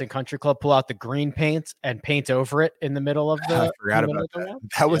did at Austin Country Club, pull out the green paint and paint over it in the middle of the I forgot about that.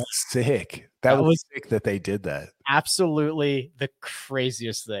 That was sick. That was sick that they did that. Absolutely the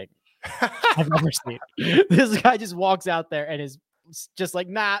craziest thing I've ever seen. This guy just walks out there and is just like,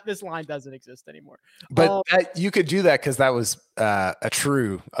 nah, this line doesn't exist anymore. But you could do that because that was a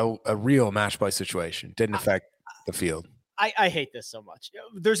real match play situation. Didn't affect the field. I hate this so much.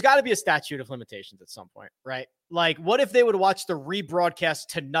 There's got to be a statute of limitations at some point, right? Like, what if they would watch the rebroadcast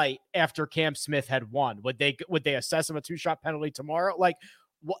tonight after Cam Smith had won? Would they assess him a 2-shot penalty tomorrow? Like,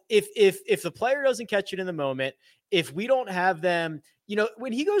 if the player doesn't catch it in the moment, if we don't have them, you know,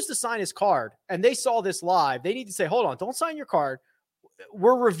 when he goes to sign his card and they saw this live, they need to say, hold on, don't sign your card.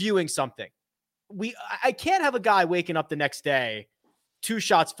 We're reviewing something. I can't have a guy waking up the next day 2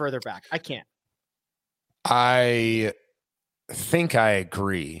 shots further back. I can't. I think I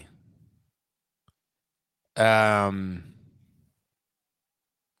agree. You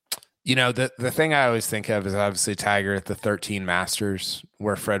know, the thing I always think of is obviously Tiger at the 13 Masters,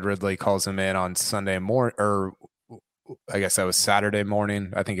 where Fred Ridley calls him in on Sunday morning, or I guess that was Saturday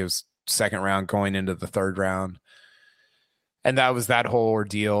morning. I think it was second round going into the third round. And that was that whole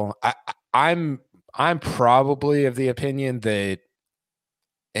ordeal. I'm probably of the opinion that,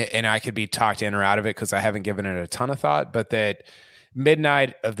 and I could be talked in or out of it because I haven't given it a ton of thought, but that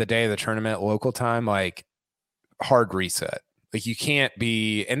midnight of the day of the tournament, local time, like hard reset. Like you can't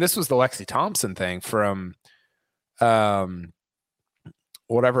be, and this was the Lexi Thompson thing from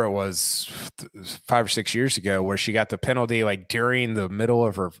whatever it was 5 or 6 years ago, where she got the penalty like during the middle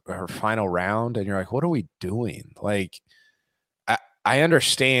of her final round. And you're like, what are we doing? Like, I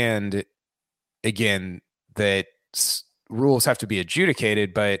understand, again, that rules have to be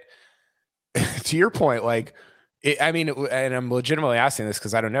adjudicated, but to your point, like, and I'm legitimately asking this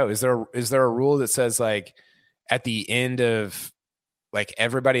because I don't know, is there a rule that says like at the end of, like,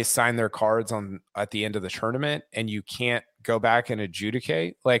 everybody signed their cards at the end of the tournament and you can't go back and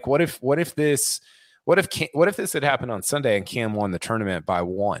adjudicate? Like, what if this had happened on Sunday and Cam won the tournament by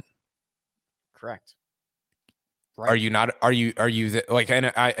 1? Correct. Right. Are you like,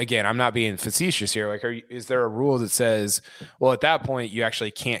 and again, I'm not being facetious here. Like, is there a rule that says, well, at that point you actually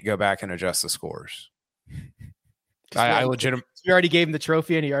can't go back and adjust the scores? I legitimately, you already gave him the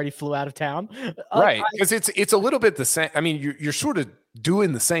trophy and he already flew out of town. Right. Because it's a little bit the same. I mean, you're sort of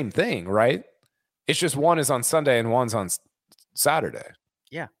doing the same thing, right? It's just one is on Sunday and one's on Saturday.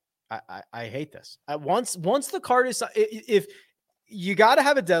 Yeah. I hate this. Once the card is, if you got to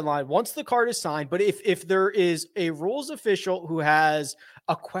have a deadline once the card is signed, but if there is a rules official who has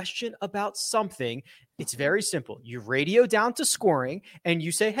a question about something, it's very simple. You radio down to scoring and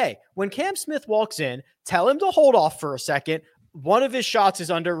you say, hey, when Cam Smith walks in, tell him to hold off for a second. One of his shots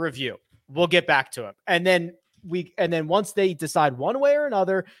is under review. We'll get back to him. And then once they decide one way or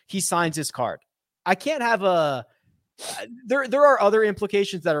another, he signs his card. I can't have there are other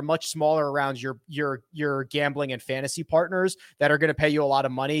implications that are much smaller around your gambling and fantasy partners that are going to pay you a lot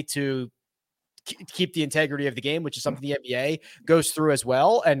of money to keep the integrity of the game, which is something the NBA goes through as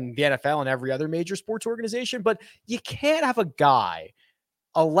well, and the NFL and every other major sports organization. But you can't have a guy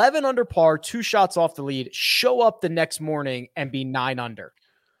 11 under par, 2 shots off the lead, show up the next morning and be 9 under.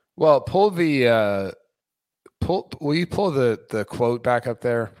 Well, will you pull the quote back up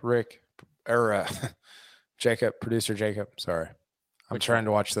there, Rick? Or Jacob, producer Jacob. Sorry. I'm trying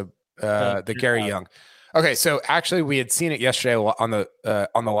to watch the Gary Young. Okay, so actually we had seen it yesterday on the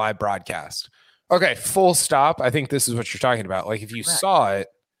live broadcast. Okay, full stop. I think this is what you're talking about. Like if you saw it,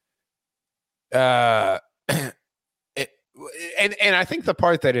 and I think the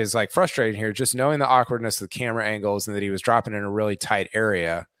part that is like frustrating here, just knowing the awkwardness of the camera angles and that he was dropping in a really tight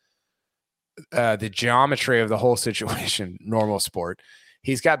area, the geometry of the whole situation, normal sport.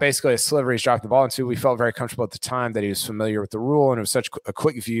 He's got basically a sliver he's dropped the ball into. We felt very comfortable at the time that he was familiar with the rule, and it was such a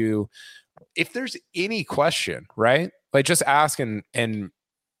quick view. If there's any question, right? Like just ask and end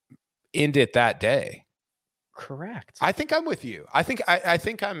it that day. Correct. I think I'm with you. I think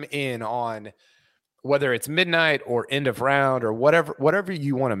I'm in on whether it's midnight or end of round or whatever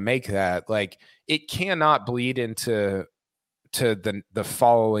you want to make that. Like it cannot bleed into the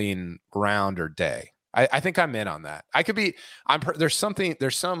following round or day. I think I'm in on that. I could be. There's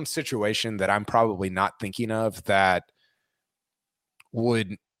some situation that I'm probably not thinking of that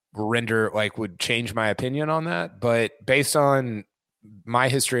would change my opinion on that. But based on my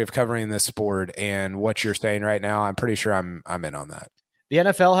history of covering this sport and what you're saying right now, I'm pretty sure I'm in on that. The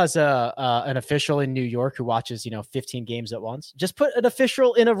NFL has an official in New York who watches 15 games at once. Just put an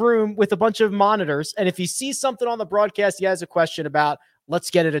official in a room with a bunch of monitors, and if he sees something on the broadcast he has a question about,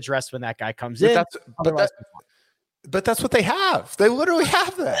 let's get it addressed when that guy comes in. But that's what they have. They literally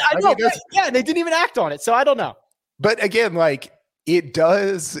have that. I know. Yeah, they didn't even act on it, so I don't know. But again, like it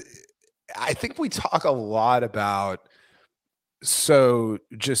does. I think we talk a lot about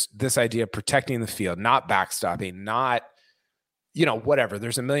just this idea of protecting the field, not backstopping, not whatever.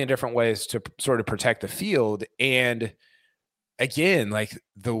 There's a million different ways to sort of protect the field, and again, like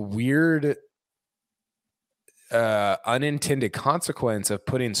the weird unintended consequence of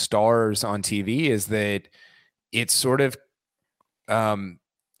putting stars on TV is that it's sort of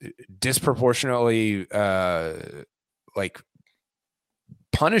disproportionately like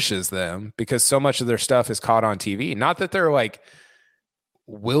punishes them because so much of their stuff is caught on TV. Not that they're like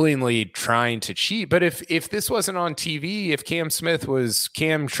willingly trying to cheat, but if this wasn't on TV, if Cam Smith was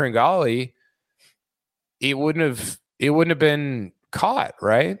Cam Tringali, it wouldn't have been caught,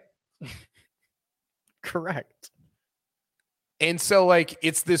 right? Correct. And so like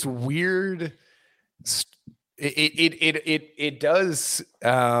it's this weird it does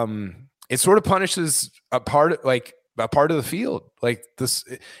it sort of punishes a part of the field. Like this,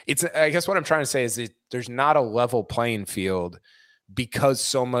 I guess what I'm trying to say is that there's not a level playing field because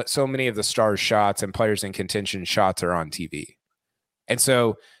so many of the stars shots and players in contention shots are on TV. And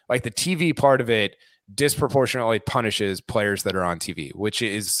so like the TV part of it disproportionately punishes players that are on TV, which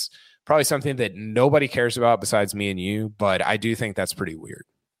is probably something that nobody cares about besides me and you, but I do think that's pretty weird.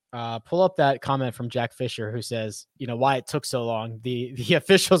 Pull up that comment from Jack Fisher who says, why it took so long. The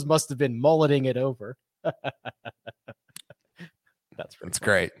officials must have been mulleting it over. That's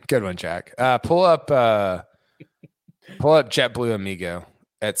great. Good one, Jack. Pull up JetBlue Amigo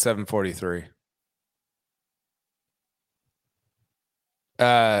at 743.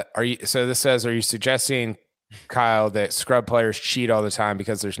 This says, are you suggesting, Kyle, that scrub players cheat all the time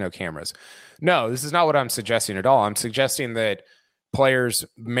because there's no cameras? No, this is not what I'm suggesting at all. I'm suggesting that players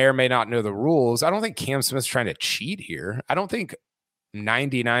may or may not know the rules. I don't think Cam Smith's trying to cheat here. I don't think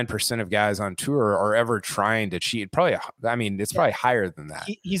 99% of guys on tour are ever trying to cheat. It's probably higher than that.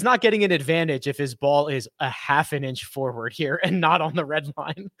 He's not getting an advantage if his ball is a half an inch forward here and not on the red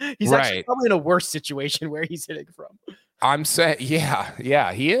line. He's actually probably in a worse situation where he's hitting from. I'm saying,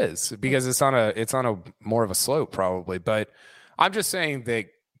 yeah, he is, because it's on a more of a slope probably. But I'm just saying that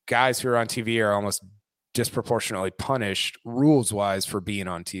guys who are on TV are almost disproportionately punished rules wise for being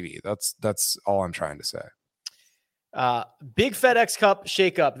on TV. That's all I'm trying to say. Big FedEx Cup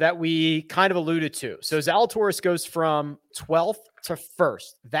shakeup that we kind of alluded to. So Zalatoris goes from 12th to 1st.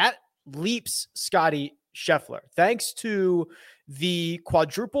 That leaps Scotty Scheffler thanks to the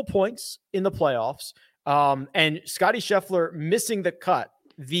quadruple points in the playoffs. And Scotty Scheffler missing the cut.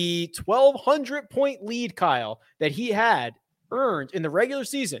 The 1,200 point lead, Kyle, that he had earned in the regular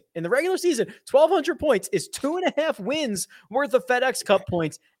season. In the regular season, 1,200 points is 2.5 wins worth of FedEx Cup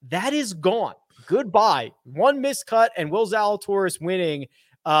points. That is gone. Goodbye. One miscut, and Will Zalatoris winning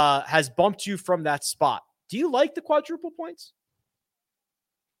has bumped you from that spot. Do you like the quadruple points?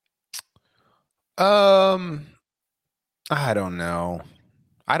 I don't know.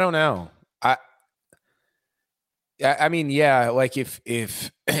 I mean, yeah, like if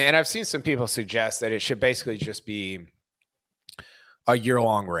and I've seen some people suggest that it should basically just be a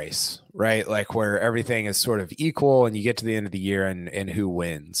year-long race, right? Like where everything is sort of equal and you get to the end of the year and who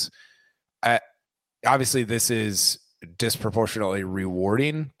wins. Obviously, this is disproportionately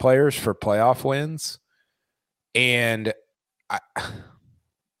rewarding players for playoff wins. And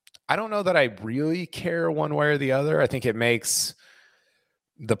I don't know that I really care one way or the other. I think it makes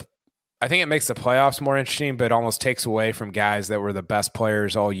the playoffs more interesting, but almost takes away from guys that were the best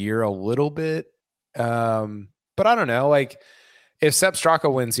players all year a little bit. But I don't know, like if Sepp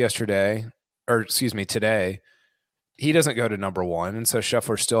Straka wins today, he doesn't go to number one. And so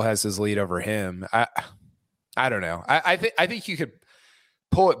Scheffler still has his lead over him. I don't know. I think you could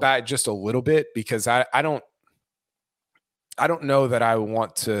pull it back just a little bit because I don't know that I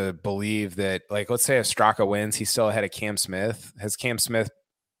want to believe that, like, let's say if Straka wins, he's still ahead of Cam Smith. Has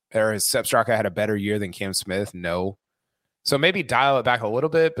Sepp Straka had a better year than Cam Smith? No. So maybe dial it back a little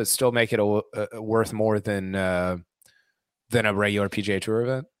bit, but still make it worth more than a regular PGA Tour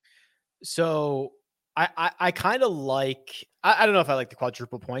event. So I kind of like, I don't know if I like the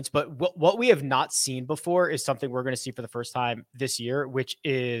quadruple points, but what we have not seen before is something we're going to see for the first time this year, which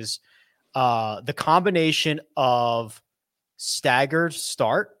is the combination of staggered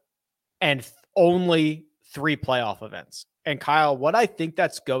start and only 3 playoff events. And Kyle, what I think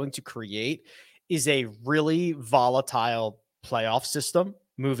that's going to create is a really volatile playoff system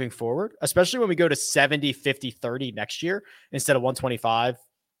moving forward, especially when we go to 70, 50, 30 next year instead of 125,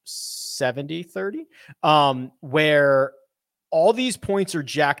 70, 30, where all these points are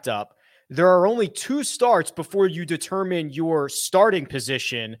jacked up. There are only 2 starts before you determine your starting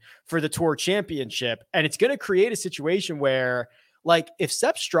position for the Tour Championship. And it's going to create a situation where, like, if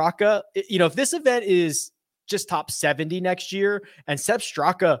Sepp Straka, if this event is just top 70 next year and Sepp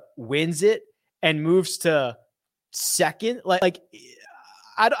Straka wins it and moves to second, like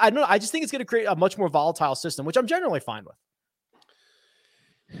I don't know. I just think it's going to create a much more volatile system, which I'm generally fine with.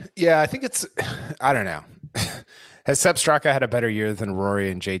 Yeah, I think I don't know. Has Sepp Straka had a better year than Rory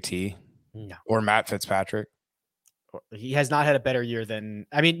and JT? No. Or Matt Fitzpatrick? He has not had a better year than,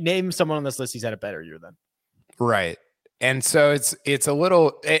 name someone on this list he's had a better year than. Right. And so it's a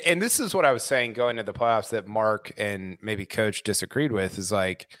little, and this is what I was saying going into the playoffs that Mark and maybe Coach disagreed with, is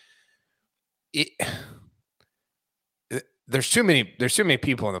like, there's too many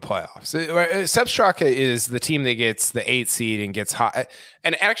people in the playoffs. Sepp Straka is the team that gets the 8th seed and gets hot.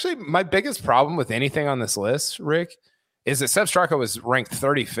 And actually, my biggest problem with anything on this list, Rick, is that Sepp Straka was ranked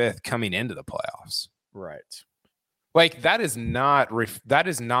 35th coming into the playoffs. Right. Like that is not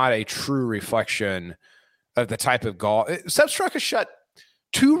a true reflection of the type of golf. Sepp Straka shot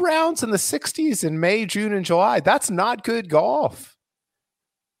 2 rounds in the 60s in May, June, and July. That's not good golf.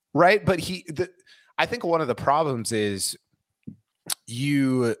 Right. But I think one of the problems is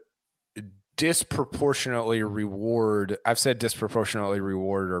you disproportionately reward. I've said disproportionately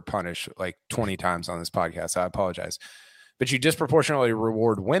reward or punish like 20 times on this podcast. I apologize. But you disproportionately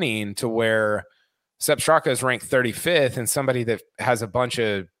reward winning to where Sepp Straka is ranked 35th and somebody that has a bunch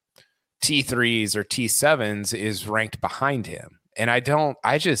of T3s or T7s is ranked behind him. And I don't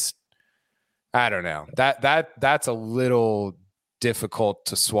know. That's a little difficult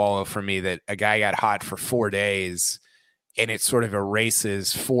to swallow for me, that a guy got hot for 4 days and it sort of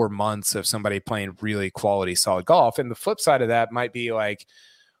erases 4 months of somebody playing really quality, solid golf. And the flip side of that might be like,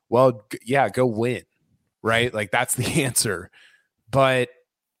 well, yeah, go win, right? Like that's the answer. But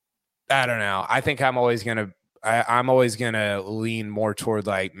I don't know. I think I'm always going to lean more toward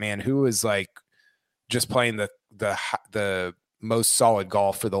like, man, who is like just playing the most solid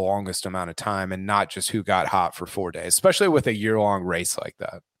golf for the longest amount of time and not just who got hot for 4 days, especially with a year-long race like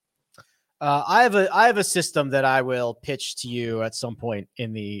that. I have a system that I will pitch to you at some point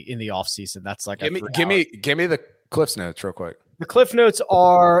in the off season. That's like give me the Cliff's Notes real quick. The Cliff Notes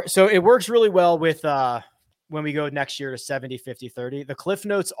are, so it works really well with when we go next year to 70, 50, 30. The Cliff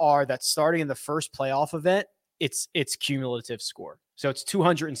Notes are that starting in the first playoff event, it's cumulative score. So it's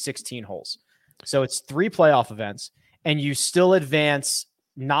 216 holes. So it's 3 playoff events, and you still advance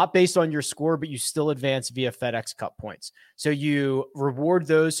not based on your score, but you still advance via FedEx Cup points. So you reward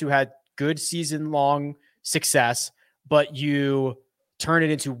those who had good season-long success, but you turn it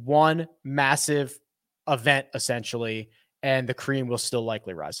into one massive event essentially, and the cream will still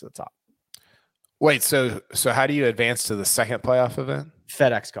likely rise to the top. Wait, so how do you advance to the second playoff event?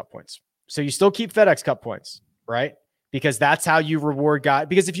 FedEx Cup points. So you still keep FedEx Cup points, right? Because that's how you reward guys.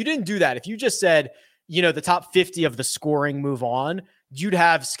 Because if you didn't do that, if you just said, the top 50 of the scoring move on, you'd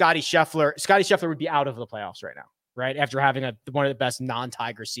have Scotty Scheffler. Scotty Scheffler would be out of the playoffs right now, right? After having one of the best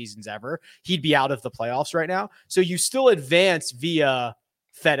non-Tiger seasons ever, he'd be out of the playoffs right now. So you still advance via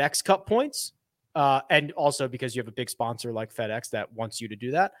FedEx Cup points, And also because you have a big sponsor like FedEx that wants you to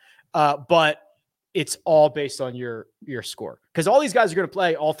do that. But it's all based on your score, because all these guys are going to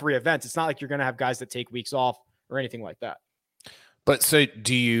play all 3 events. It's not like you're going to have guys that take weeks off or anything like that. But so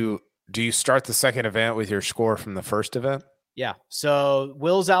do you start the second event with your score from the first event? Yeah. So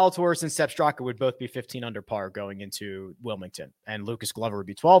Will Zalatoris and Sepp Straka would both be 15 under par going into Wilmington, and Lucas Glover would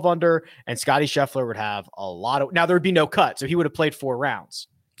be 12 under, and Scotty Scheffler would have a lot of, now there would be no cut. So he would have played 4 rounds.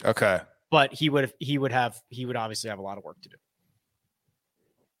 Okay. But he would obviously have a lot of work to do.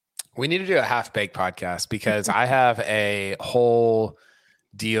 We need to do a half-baked podcast, because I have a whole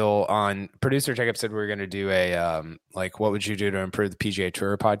deal on. Producer Jacob said we were going to do a like, what would you do to improve the PGA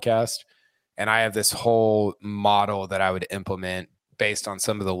Tour podcast? And I have this whole model that I would implement based on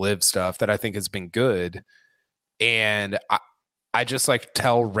some of the live stuff that I think has been good. And I just like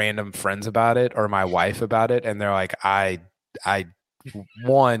tell random friends about it, or my wife about it. And they're like, I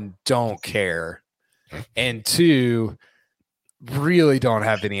one, don't care. And 2, really don't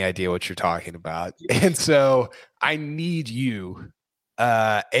have any idea what you're talking about. And so I need you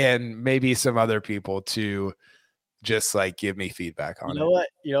and maybe some other people to just like give me feedback on it.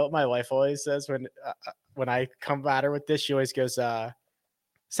 You know what my wife always says when I come at her with this? She always goes,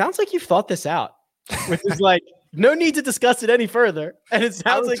 sounds like you've thought this out, which is like, no need to discuss it any further. And it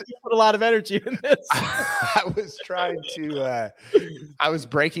sounds like you put a lot of energy in this. I was trying to I was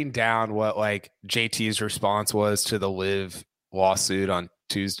breaking down what like JT's response was to the live lawsuit on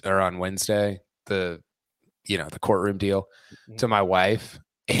Tuesday or on Wednesday, the courtroom deal, to my wife,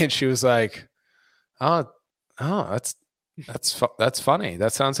 and she was like, oh, that's funny.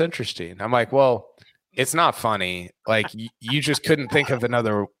 That sounds interesting. I'm like, well, it's not funny. Like you just couldn't think of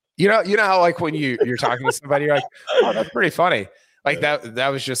another. You know how like when you're talking to somebody, you're like, oh, that's pretty funny. Like that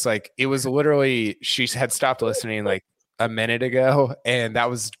was just like, it was literally, she had stopped listening like a minute ago, and that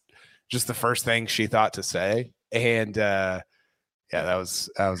was just the first thing she thought to say. And yeah, that was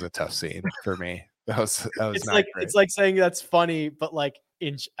a tough scene for me. That was it's not like great. It's like saying that's funny, but like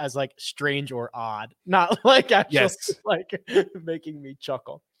as like strange or odd, not like actually like making me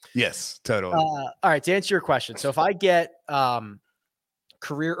chuckle. Yes, totally. All right, to answer your question, so if I get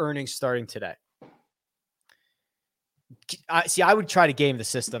career earnings starting today, I would try to game the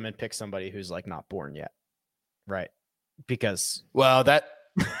system and pick somebody who's like not born yet, right? Because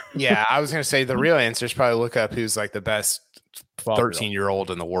yeah, I was gonna say the real answer is probably look up who's like the best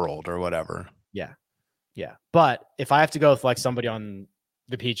 13-year-old in the world or whatever. Yeah. But if I have to go with like somebody on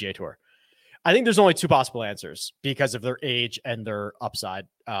the PGA Tour, I think there's only 2 possible answers because of their age and their upside.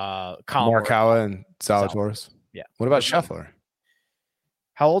 Morikawa and Zalatoris. Yeah. What about Scheffler?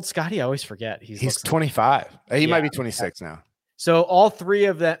 How old Scotty? I always forget. He's 25. He might be 26 now. So all 3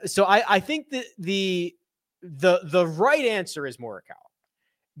 of them. So I think that the right answer is Morikawa.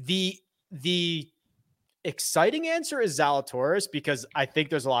 The exciting answer is Zalatoris, because I think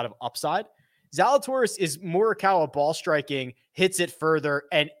there's a lot of upside. Zalatoris is Morikawa ball striking, hits it further,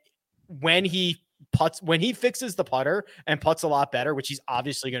 and when he fixes the putter and putts a lot better, which he's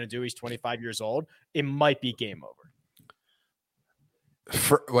obviously going to do, he's 25 years old, it might be game over.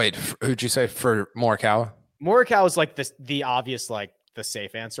 Who'd you say for Morikawa? Morikawa is like the obvious, like the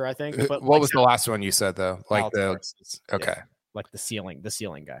safe answer, I think. But what was the last one you said though? Like like the ceiling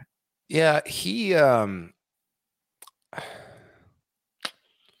guy. Yeah, he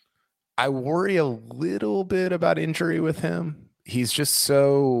I worry a little bit about injury with him. He's just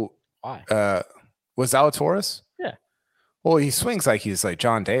so. Why? Was Zalatoris? Yeah. Well, he swings like he's like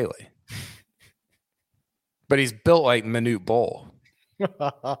John Daly, but he's built like Manute Bol.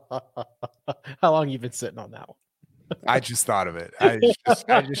 How long you been sitting on that one? I just thought of it. I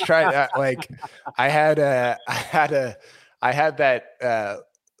just tried that. Like I had that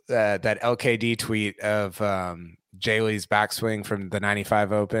LKD tweet of Jaley's backswing from the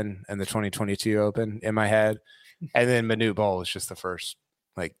 95 Open and the 2022 Open in my head. And then Manute Bol was just the first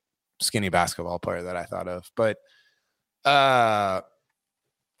like skinny basketball player that I thought of. But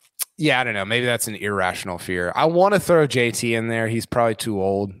yeah, I don't know. Maybe that's an irrational fear. I want to throw JT in there. He's probably too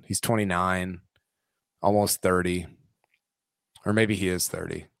old. He's 29, almost 30. Or maybe he is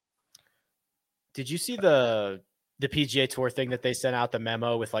 30. Did you see the PGA Tour thing that they sent out, the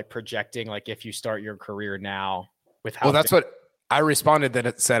memo with like projecting like if you start your career now with how? Well, that's what I responded, that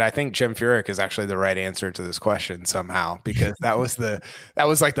it said I think Jim Furyk is actually the right answer to this question somehow, because that was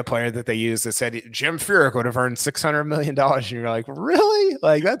like the player that they used that said Jim Furyk would have earned $600 million, and you're like, really?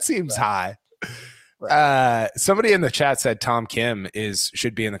 Like that seems high. Right. Somebody in the chat said Tom Kim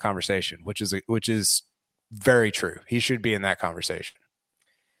should be in the conversation, which is very true. He should be in that conversation.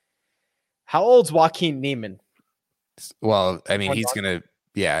 How old's Joaquin Neiman? Well, I mean, he's going to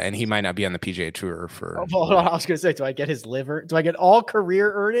Yeah, and he might not be on the PGA Tour for. Oh, hold on, I was going to say, do I get his liver? Do I get all career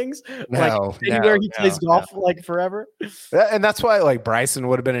earnings? No, anywhere he plays golf like forever. And that's why like Bryson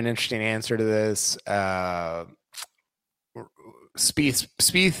would have been an interesting answer to this.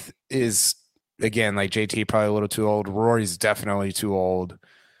 Spieth is again like JT, probably a little too old. Rory's definitely too old.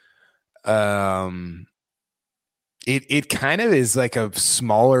 It kind of is like a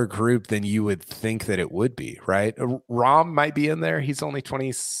smaller group than you would think that it would be, right? Rahm might be in there. He's only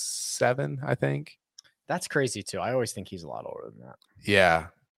 27, I think. That's crazy too. I always think he's a lot older than that. Yeah.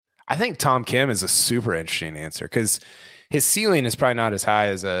 I think Tom Kim is a super interesting answer because his ceiling is probably not as high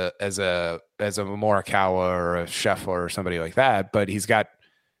as a Morikawa or a Scheffler or somebody like that, but he's got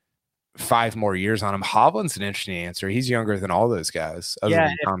 5 more years on him. Hovland's an interesting answer. He's younger than all those guys.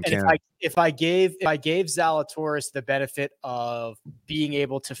 If I gave Zalatoris the benefit of being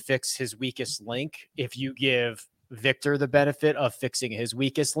able to fix his weakest link, if you give Victor the benefit of fixing his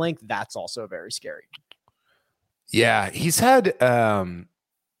weakest link, that's also very scary. Yeah, he's had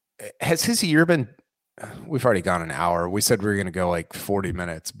has his year been, we've already gone an hour. We said we were going to go like 40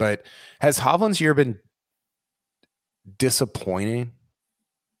 minutes, but has Hovland's year been disappointing?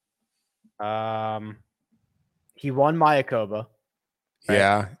 He won Mayakoba. Right?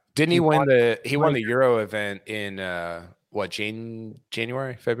 Yeah. Didn't he won the Euro event in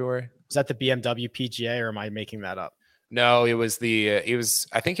January, February? Was that the BMW PGA or am I making that up? No, it was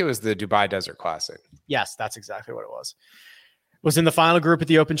I think it was the Dubai Desert Classic. Yes, that's exactly what it was. Was in the final group at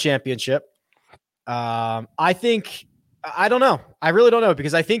the Open Championship. I don't know. I really don't know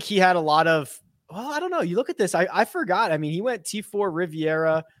because I think he had a lot of, I don't know. You look at this. I forgot. I mean, he went T4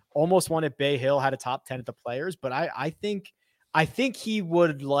 Riviera, almost won at Bay Hill, had a top 10 at the Players, but I think he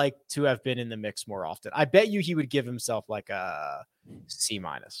would like to have been in the mix more often. I bet you he would give himself like a C-.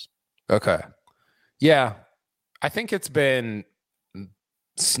 Okay. Yeah. I think it's been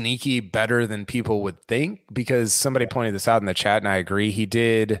sneaky better than people would think because somebody pointed this out in the chat and I agree. He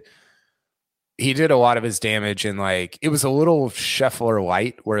did a lot of his damage in like, it was a little Scheffler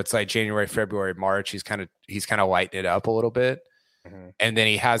light where it's like January, February, March. He's kind of lighting it up a little bit. Mm-hmm. And then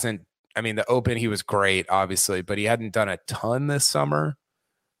he hasn't, I mean, the Open, he was great, obviously, but he hadn't done a ton this summer.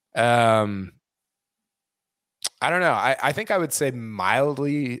 I don't know. I think I would say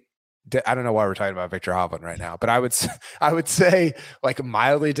mildly, I don't know why we're talking about Victor Hovland right now, but I would say like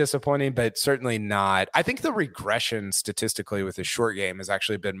mildly disappointing, but certainly not. I think the regression statistically with his short game has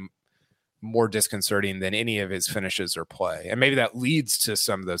actually been more disconcerting than any of his finishes or play. And maybe that leads to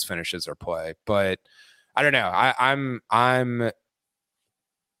some of those finishes or play, but I don't know.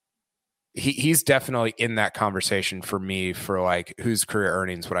 He's definitely in that conversation for me for like whose career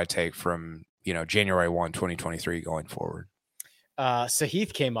earnings would I take from, January 1, 2023 going forward.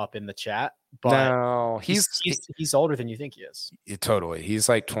 Sahith came up in the chat, but no, he's older than you think he is. Yeah, totally. He's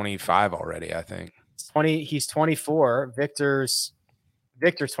like 25 already, I think. He's 24. Victor's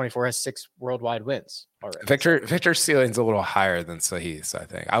 24, has 6 worldwide wins already. Victor's ceiling's a little higher than Sahith's, I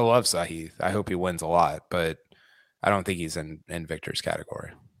think. I love Sahith. I hope he wins a lot, but I don't think he's in Victor's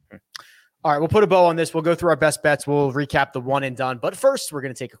category. All right, we'll put a bow on this. We'll go through our best bets. We'll recap the one and done. But first, we're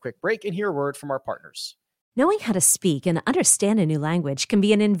going to take a quick break and hear a word from our partners. Knowing how to speak and understand a new language can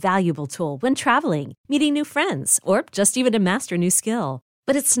be an invaluable tool when traveling, meeting new friends, or just even to master a new skill.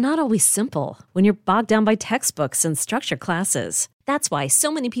 But it's not always simple when you're bogged down by textbooks and structured classes. That's why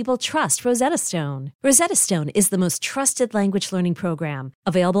so many people trust Rosetta Stone. Rosetta Stone is the most trusted language learning program,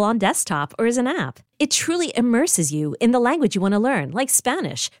 available on desktop or as an app. It truly immerses you in the language you want to learn, like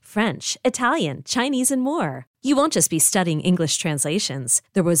Spanish, French, Italian, Chinese, and more. You won't just be studying English translations.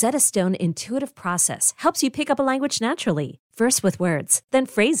 The Rosetta Stone intuitive process helps you pick up a language naturally, first with words, then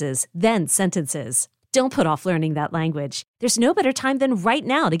phrases, then sentences. Don't put off learning that language. There's no better time than right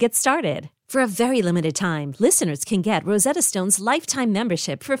now to get started. For a very limited time, listeners can get Rosetta Stone's lifetime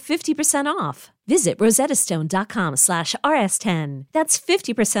membership for 50% off. Visit rosettastone.com/rs10. That's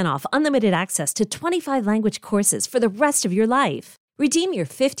 50% off unlimited access to 25 language courses for the rest of your life. Redeem your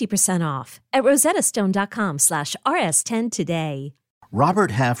 50% off at rosettastone.com/rs10 today.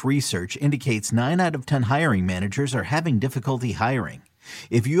 Robert Half research indicates 9 out of 10 hiring managers are having difficulty hiring.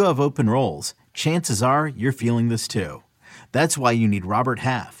 If you have open roles, chances are you're feeling this too. That's why you need Robert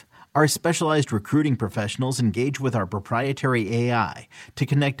Half. Our specialized recruiting professionals engage with our proprietary AI to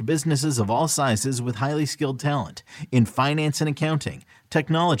connect businesses of all sizes with highly skilled talent in finance and accounting,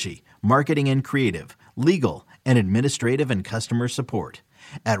 technology, marketing and creative, legal, and administrative and customer support.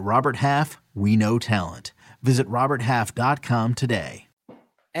 At Robert Half, we know talent. Visit roberthalf.com today.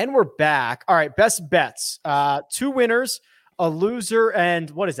 And we're back. All right, best bets. 2 winners a loser, and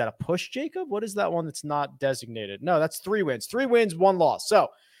what is that? A push, Jacob? What is that one that's not designated? No, that's 3 wins. 3 wins, 1 loss. So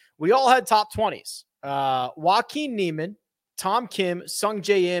we all had top 20s. Joaquin Niemann, Tom Kim, Sung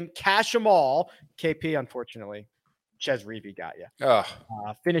J M, Cash 'em all. KP, unfortunately, Ches Reavie got you.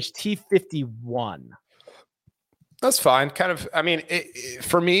 Finished T51. That's fine. Kind of, I mean,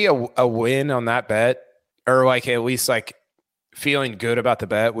 for me, a win on that bet, or like at least like feeling good about the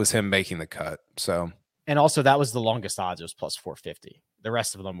bet, was him making the cut. So, and also that was the longest odds. It was plus 450. The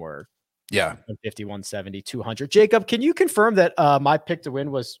rest of them were 150, 170, 200. Jacob, can you confirm that my pick to win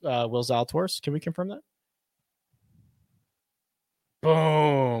was Will Zalatoris? Can we confirm that?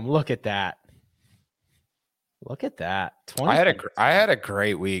 Boom! Look at that. Look at that. I had a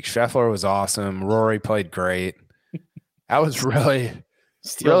great week. Scheffler was awesome. Rory played great. I was really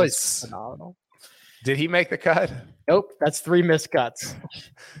phenomenal. Did he make the cut? Nope. That's 3 missed cuts.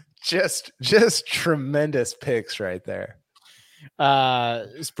 Just tremendous picks right there.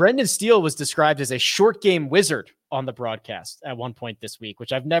 Brendan Steele was described as a short game wizard on the broadcast at one point this week,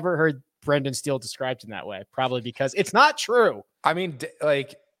 which I've never heard Brendan Steele described in that way, probably because it's not true. I mean,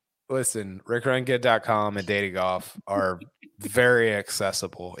 like, listen, RickRunGood.com and Data Golf are very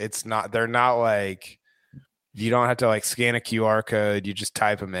accessible. They're not like, you don't have to like scan a QR code. You just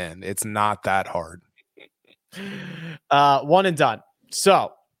type them in. It's not that hard. One and done.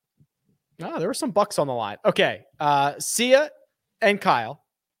 So, there were some bucks on the line. Okay. Sia and Kyle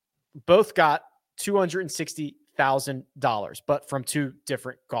both got $260,000, but from 2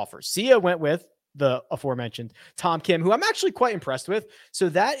 different golfers. Sia went with the aforementioned Tom Kim, who I'm actually quite impressed with. So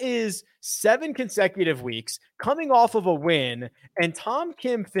that is 7 consecutive weeks coming off of a win. And Tom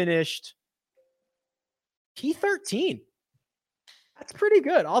Kim finished T13. That's pretty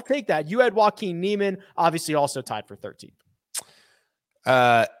good. I'll take that. You had Joaquin Niemann, obviously also tied for 13th.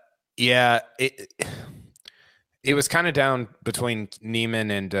 Yeah, it was kind of down between Niemann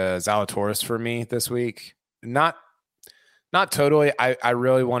and Zalatoris for me this week. Not totally. I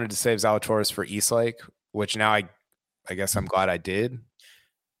really wanted to save Zalatoris for Eastlake, which now I guess I'm glad I did.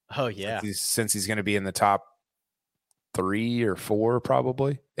 Oh yeah, since he's going to be in the top 3 or 4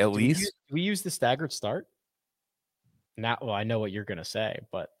 probably at least. We use the staggered start. Now, well, I know what you're going to say,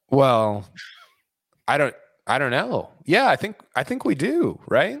 but I don't know. Yeah, I think we do,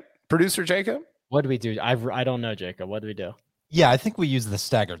 right? Producer Jacob? What do we do? I don't know, Jacob. What do we do? Yeah, I think we use the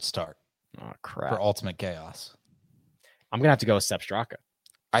staggered start. Oh, crap. For ultimate chaos. I'm going to have to go with Sepp Straka.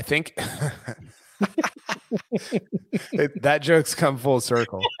 I think that joke's come full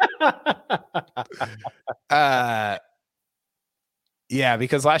circle. Yeah,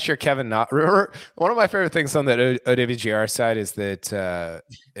 because last year Kevin remember one of my favorite things on that OWGR side is that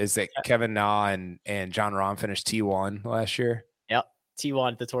Kevin Na and John Rahm finished T1 last year. Yep,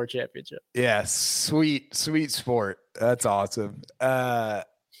 T1 at the Tour Championship. Yeah, sweet sport. That's awesome.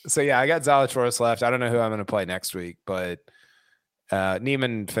 So yeah, I got Zalatoris left. I don't know who I'm going to play next week, but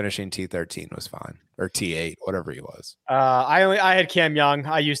Niemann finishing T13 was fine, or T8, whatever he was. I had Cam Young.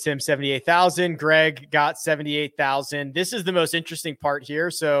 I used him 78,000. Greg got 78,000. This is the most interesting part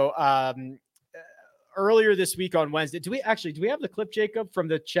here. So earlier this week on Wednesday, do we have the clip, Jacob, from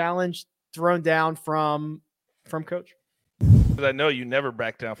the challenge thrown down from Coach? Because I know you never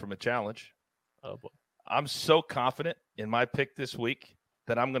back down from a challenge. Oh boy. I'm so confident in my pick this week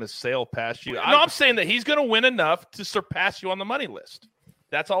that I'm going to sail past you. I'm saying that he's going to win enough to surpass you on the money list.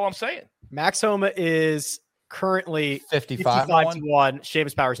 That's all I'm saying. Max Homa is currently 55 to 1.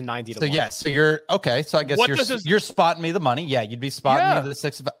 Seamus Power's 90 to 1. So yeah, so you're okay. So I guess you're spotting me the money. Yeah, you'd be spotting me the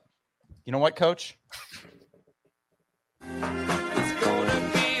 65. You know what, Coach?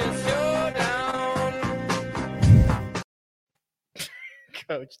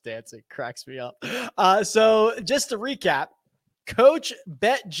 Coach dancing cracks me up. So just to recap, Coach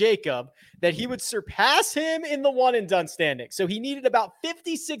bet Jacob that he would surpass him in the one and done standing. So he needed about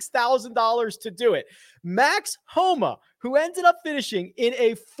 $56,000 to do it. Max Homa, who ended up finishing in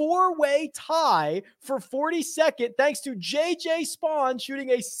a 4-way tie for 42nd, thanks to JJ Spawn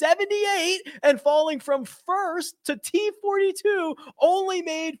shooting a 78 and falling from first to T42, only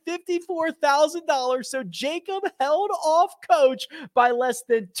made $54,000. So Jacob held off Coach by less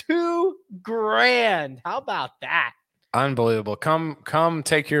than $2,000. How about that? Unbelievable. Come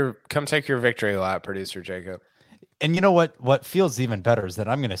take your victory lap, producer Jacob. And you know what feels even better is that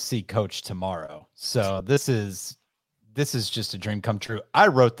I'm going to see Coach tomorrow. So this is just a dream come true. I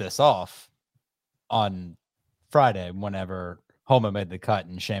wrote this off on Friday whenever Homa made the cut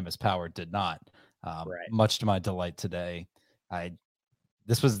and Seamus Power did not. Much to my delight today.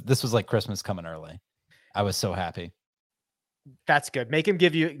 This was like Christmas coming early. I was so happy. That's good. Make him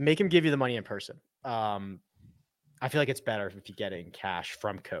give you the money in person. I feel like it's better if you get it in cash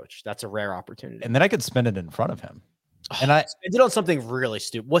from Coach. That's a rare opportunity. And then I could spend it in front of him. And I spend it on something really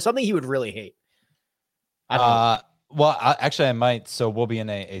stupid. Well, something he would really hate. I don't know. Well, I might. So we'll be in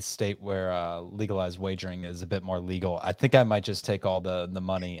a state where legalized wagering is a bit more legal. I think I might just take all the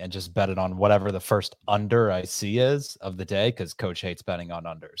money and just bet it on whatever the first under I see is of the day, because Coach hates betting on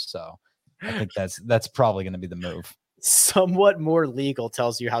unders. So I think that's probably going to be the move. Somewhat more legal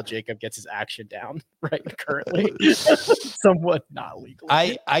tells you how Jacob gets his action down right currently. Somewhat not legal.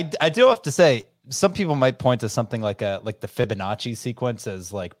 I do have to say, some people might point to something like the Fibonacci sequence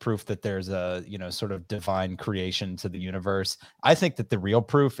as like proof that there's a, sort of divine creation to the universe. I think that the real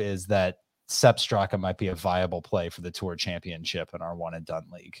proof is that Sepp Straka might be a viable play for the Tour Championship in our one and done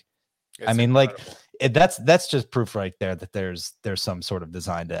league. It's incredible. That's just proof right there that there's some sort of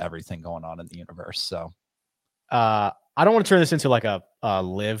design to everything going on in the universe. So I don't want to turn this into like a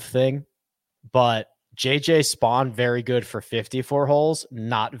live thing, but JJ Spawn, very good for 54 holes,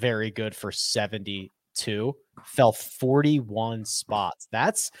 not very good for 72. Fell 41 spots.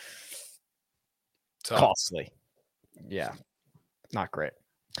 That's costly. Yeah, not great.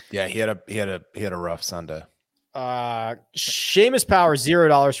 Yeah, he had a rough Sunday. Seamus Power,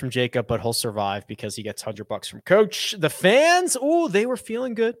 $0 from Jacob, but he'll survive because he gets $100 from Coach. The fans, they were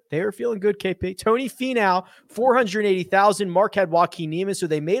feeling good. KP. Tony Finau, 480,000. Mark had Joaquin Niemann, so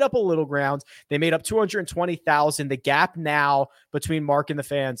they made up a little ground. They made up 220,000. The gap now between Mark and the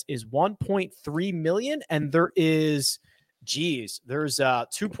fans is 1.3 million, and there's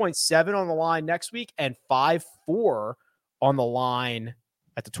 2.7 on the line next week and 5.4 on the line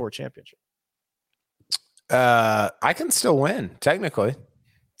at the Tour Championship. I can still win, technically.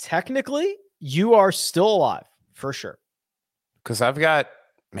 Technically, you are still alive for sure. Because I'm glad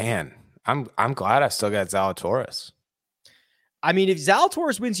I still got Zalatoris. I mean, if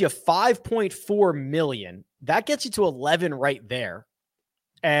Zalatoris wins you 5.4 million, that gets you to 11 right there.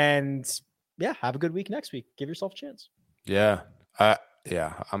 And yeah, have a good week next week. Give yourself a chance. Yeah. I'm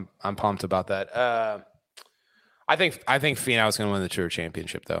pumped about that. I think Finau is going to win the Tour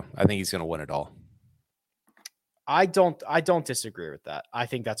Championship, though. I think he's going to win it all. I don't disagree with that. I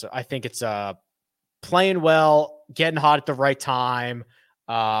think it's playing well, getting hot at the right time.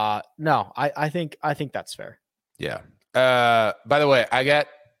 No, I think that's fair. Yeah. By the way, I got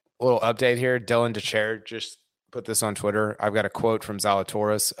a little update here. Dylan DeChair just put this on Twitter. I've got a quote from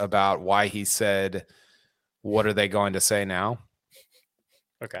Zalatoris about why he said, "What are they going to say now?"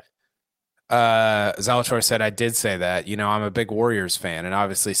 Okay. Zalatoris said, "I did say that. I'm a big Warriors fan, and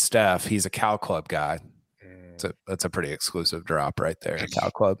obviously Steph, he's a Cal Club guy." That's a pretty exclusive drop right there.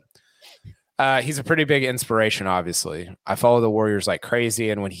 Cal Club. He's a pretty big inspiration, obviously. I follow the Warriors like crazy.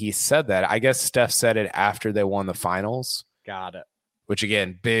 And when he said that, I guess Steph said it after they won the finals. Got it. Which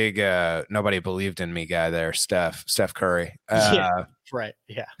again, big nobody believed in me guy there, Steph Curry. Yeah, right.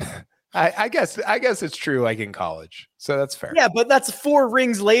 Yeah. I guess it's true, like in college. So that's fair. Yeah, but that's 4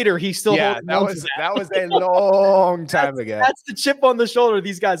 rings later. He still that was a long time ago. That's the chip on the shoulder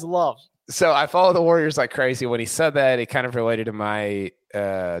these guys love. So I follow the Warriors like crazy. When he said that, it kind of related to my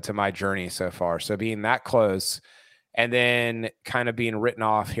journey so far. So being that close and then kind of being written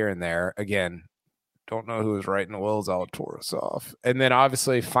off here and there. Again, don't know who was writing Will Zalatoris off. And then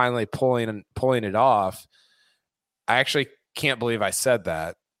obviously finally pulling it off. I actually can't believe I said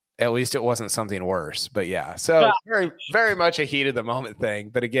that. At least it wasn't something worse. But yeah, so very, very much a heat of the moment thing.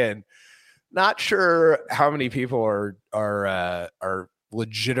 But again, not sure how many people are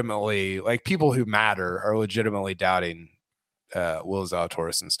legitimately, like, people who matter are legitimately doubting Will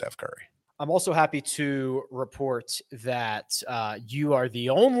Zalatoris and Steph Curry. I'm also happy to report that you are the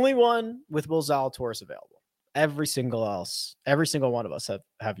only one with Will Zalatoris available. Every single one of us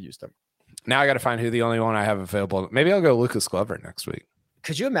have used him. Now I got to find who the only one I have available. Maybe I'll go Lucas Glover next week.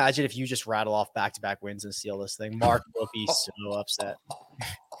 Could you imagine if you just rattle off back-to-back wins and steal this thing? Mark will be so upset.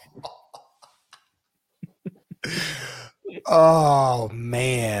 Oh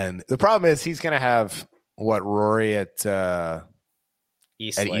man, the problem is he's gonna have Rory at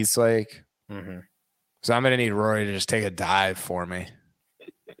East Lake. Mm-hmm. So I'm gonna need Rory to just take a dive for me,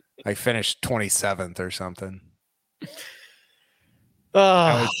 like finish 27th or something.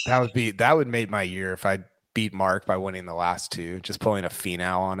 That would make my year if I beat Mark by winning the last 2, just pulling a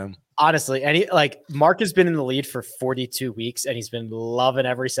Finau on him. Honestly, Mark has been in the lead for 42 weeks and he's been loving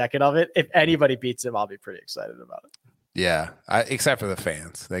every second of it. If anybody beats him, I'll be pretty excited about it. Yeah, except for the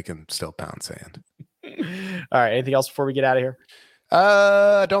fans. They can still pound sand. All right, anything else before we get out of here?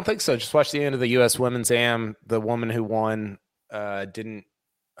 I don't think so. Just watch the end of the U.S. Women's Am. The woman who won I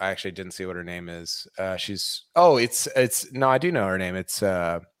actually didn't see what her name is. I do know her name. It's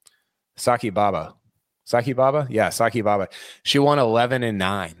Saki Baba. Saki Baba. Yeah, Saki Baba. She won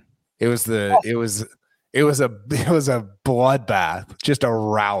 11-9. It was a bloodbath, just a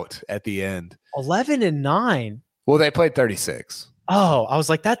rout at the end. 11-9. Well, they played 36. Oh, I was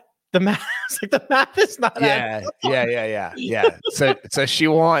like that. The math, the math is not. Yeah. So she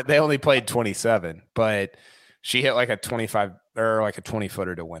won. They only played 27, but she hit like a 25 or like a 20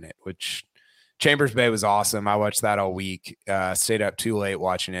 footer to win it, which Chambers Bay was awesome. I watched that all week. Stayed up too late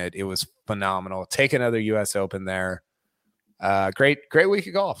watching it. It was phenomenal. Take another U.S. Open there. Great week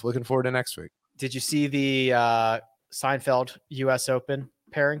of golf. Looking forward to next week. Did you see the Seinfeld U.S. Open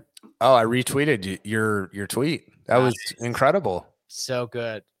pairing? Oh, I retweeted your tweet. That was incredible. So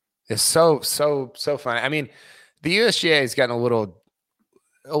good. It's so fun. I mean, the USGA has gotten a little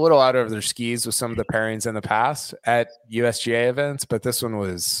out of their skis with some of the pairings in the past at USGA events, but this one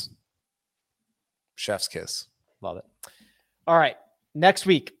was chef's kiss. Love it. All right. Next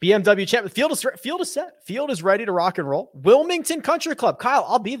week, BMW Champ. Field is set. Field is ready to rock and roll. Wilmington Country Club. Kyle,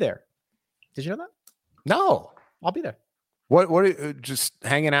 I'll be there. Did you know that? No. I'll be there. What are you, just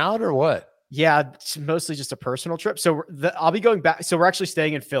hanging out or what? Yeah, it's mostly just a personal trip. So I'll be going back. So we're actually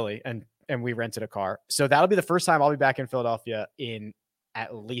staying in Philly and we rented a car. So that'll be the first time I'll be back in Philadelphia in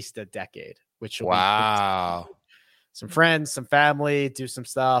at least a decade, which will be some friends, some family, do some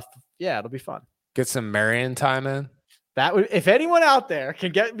stuff. Yeah, it'll be fun. Get some Marion time in. That would, if anyone out there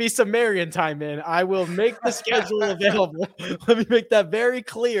can get me some Marion time in, I will make the schedule available. Let me make that very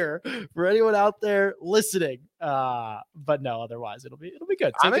clear for anyone out there listening. But no, otherwise it'll be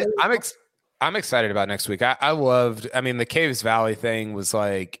good. I'm excited about next week. I mean, the Caves Valley thing was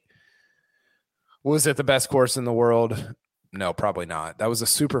it the best course in the world? No, probably not. That was a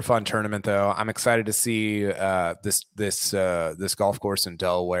super fun tournament though. I'm excited to see this golf course in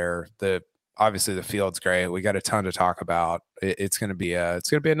Delaware. Obviously the field's great. We got a ton to talk about. It's going to be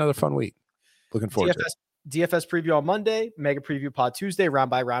another fun week. Looking forward to it. DFS preview on Monday, mega preview pod Tuesday,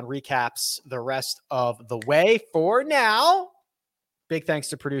 round by round recaps the rest of the way. For now, big thanks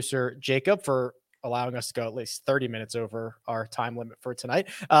to producer Jacob for allowing us to go at least 30 minutes over our time limit for tonight.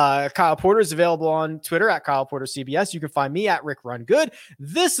 Kyle Porter is available on Twitter at Kyle Porter CBS. You can find me at Rick Run Good.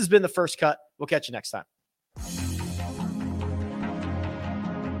 This has been The First Cut. We'll catch you next time.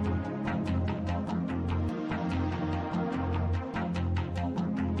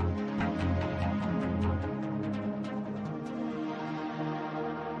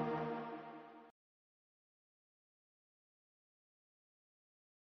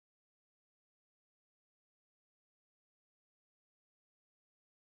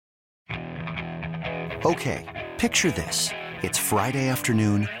 Okay, picture this. It's Friday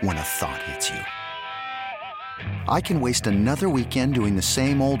afternoon when a thought hits you. I can waste another weekend doing the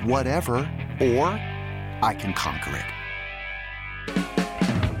same old whatever, or I can conquer it.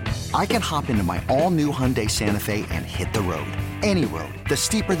 I can hop into my all-new Hyundai Santa Fe and hit the road. Any road. The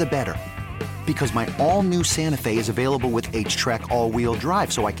steeper, the better. Because my all-new Santa Fe is available with H-Track all-wheel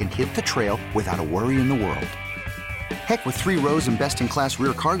drive, so I can hit the trail without a worry in the world. Heck, with 3 rows and best-in-class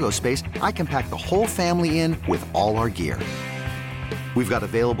rear cargo space, I can pack the whole family in with all our gear. We've got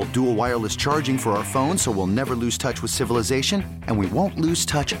available dual wireless charging for our phones, so we'll never lose touch with civilization, and we won't lose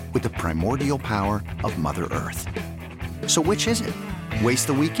touch with the primordial power of Mother Earth. So which is it? Waste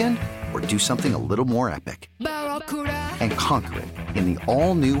the weekend or do something a little more epic? And conquer it in the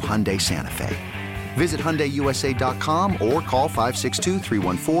all-new Hyundai Santa Fe. Visit HyundaiUSA.com or call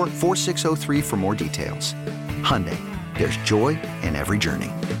 562-314-4603 for more details. Hyundai, there's joy in every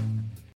journey.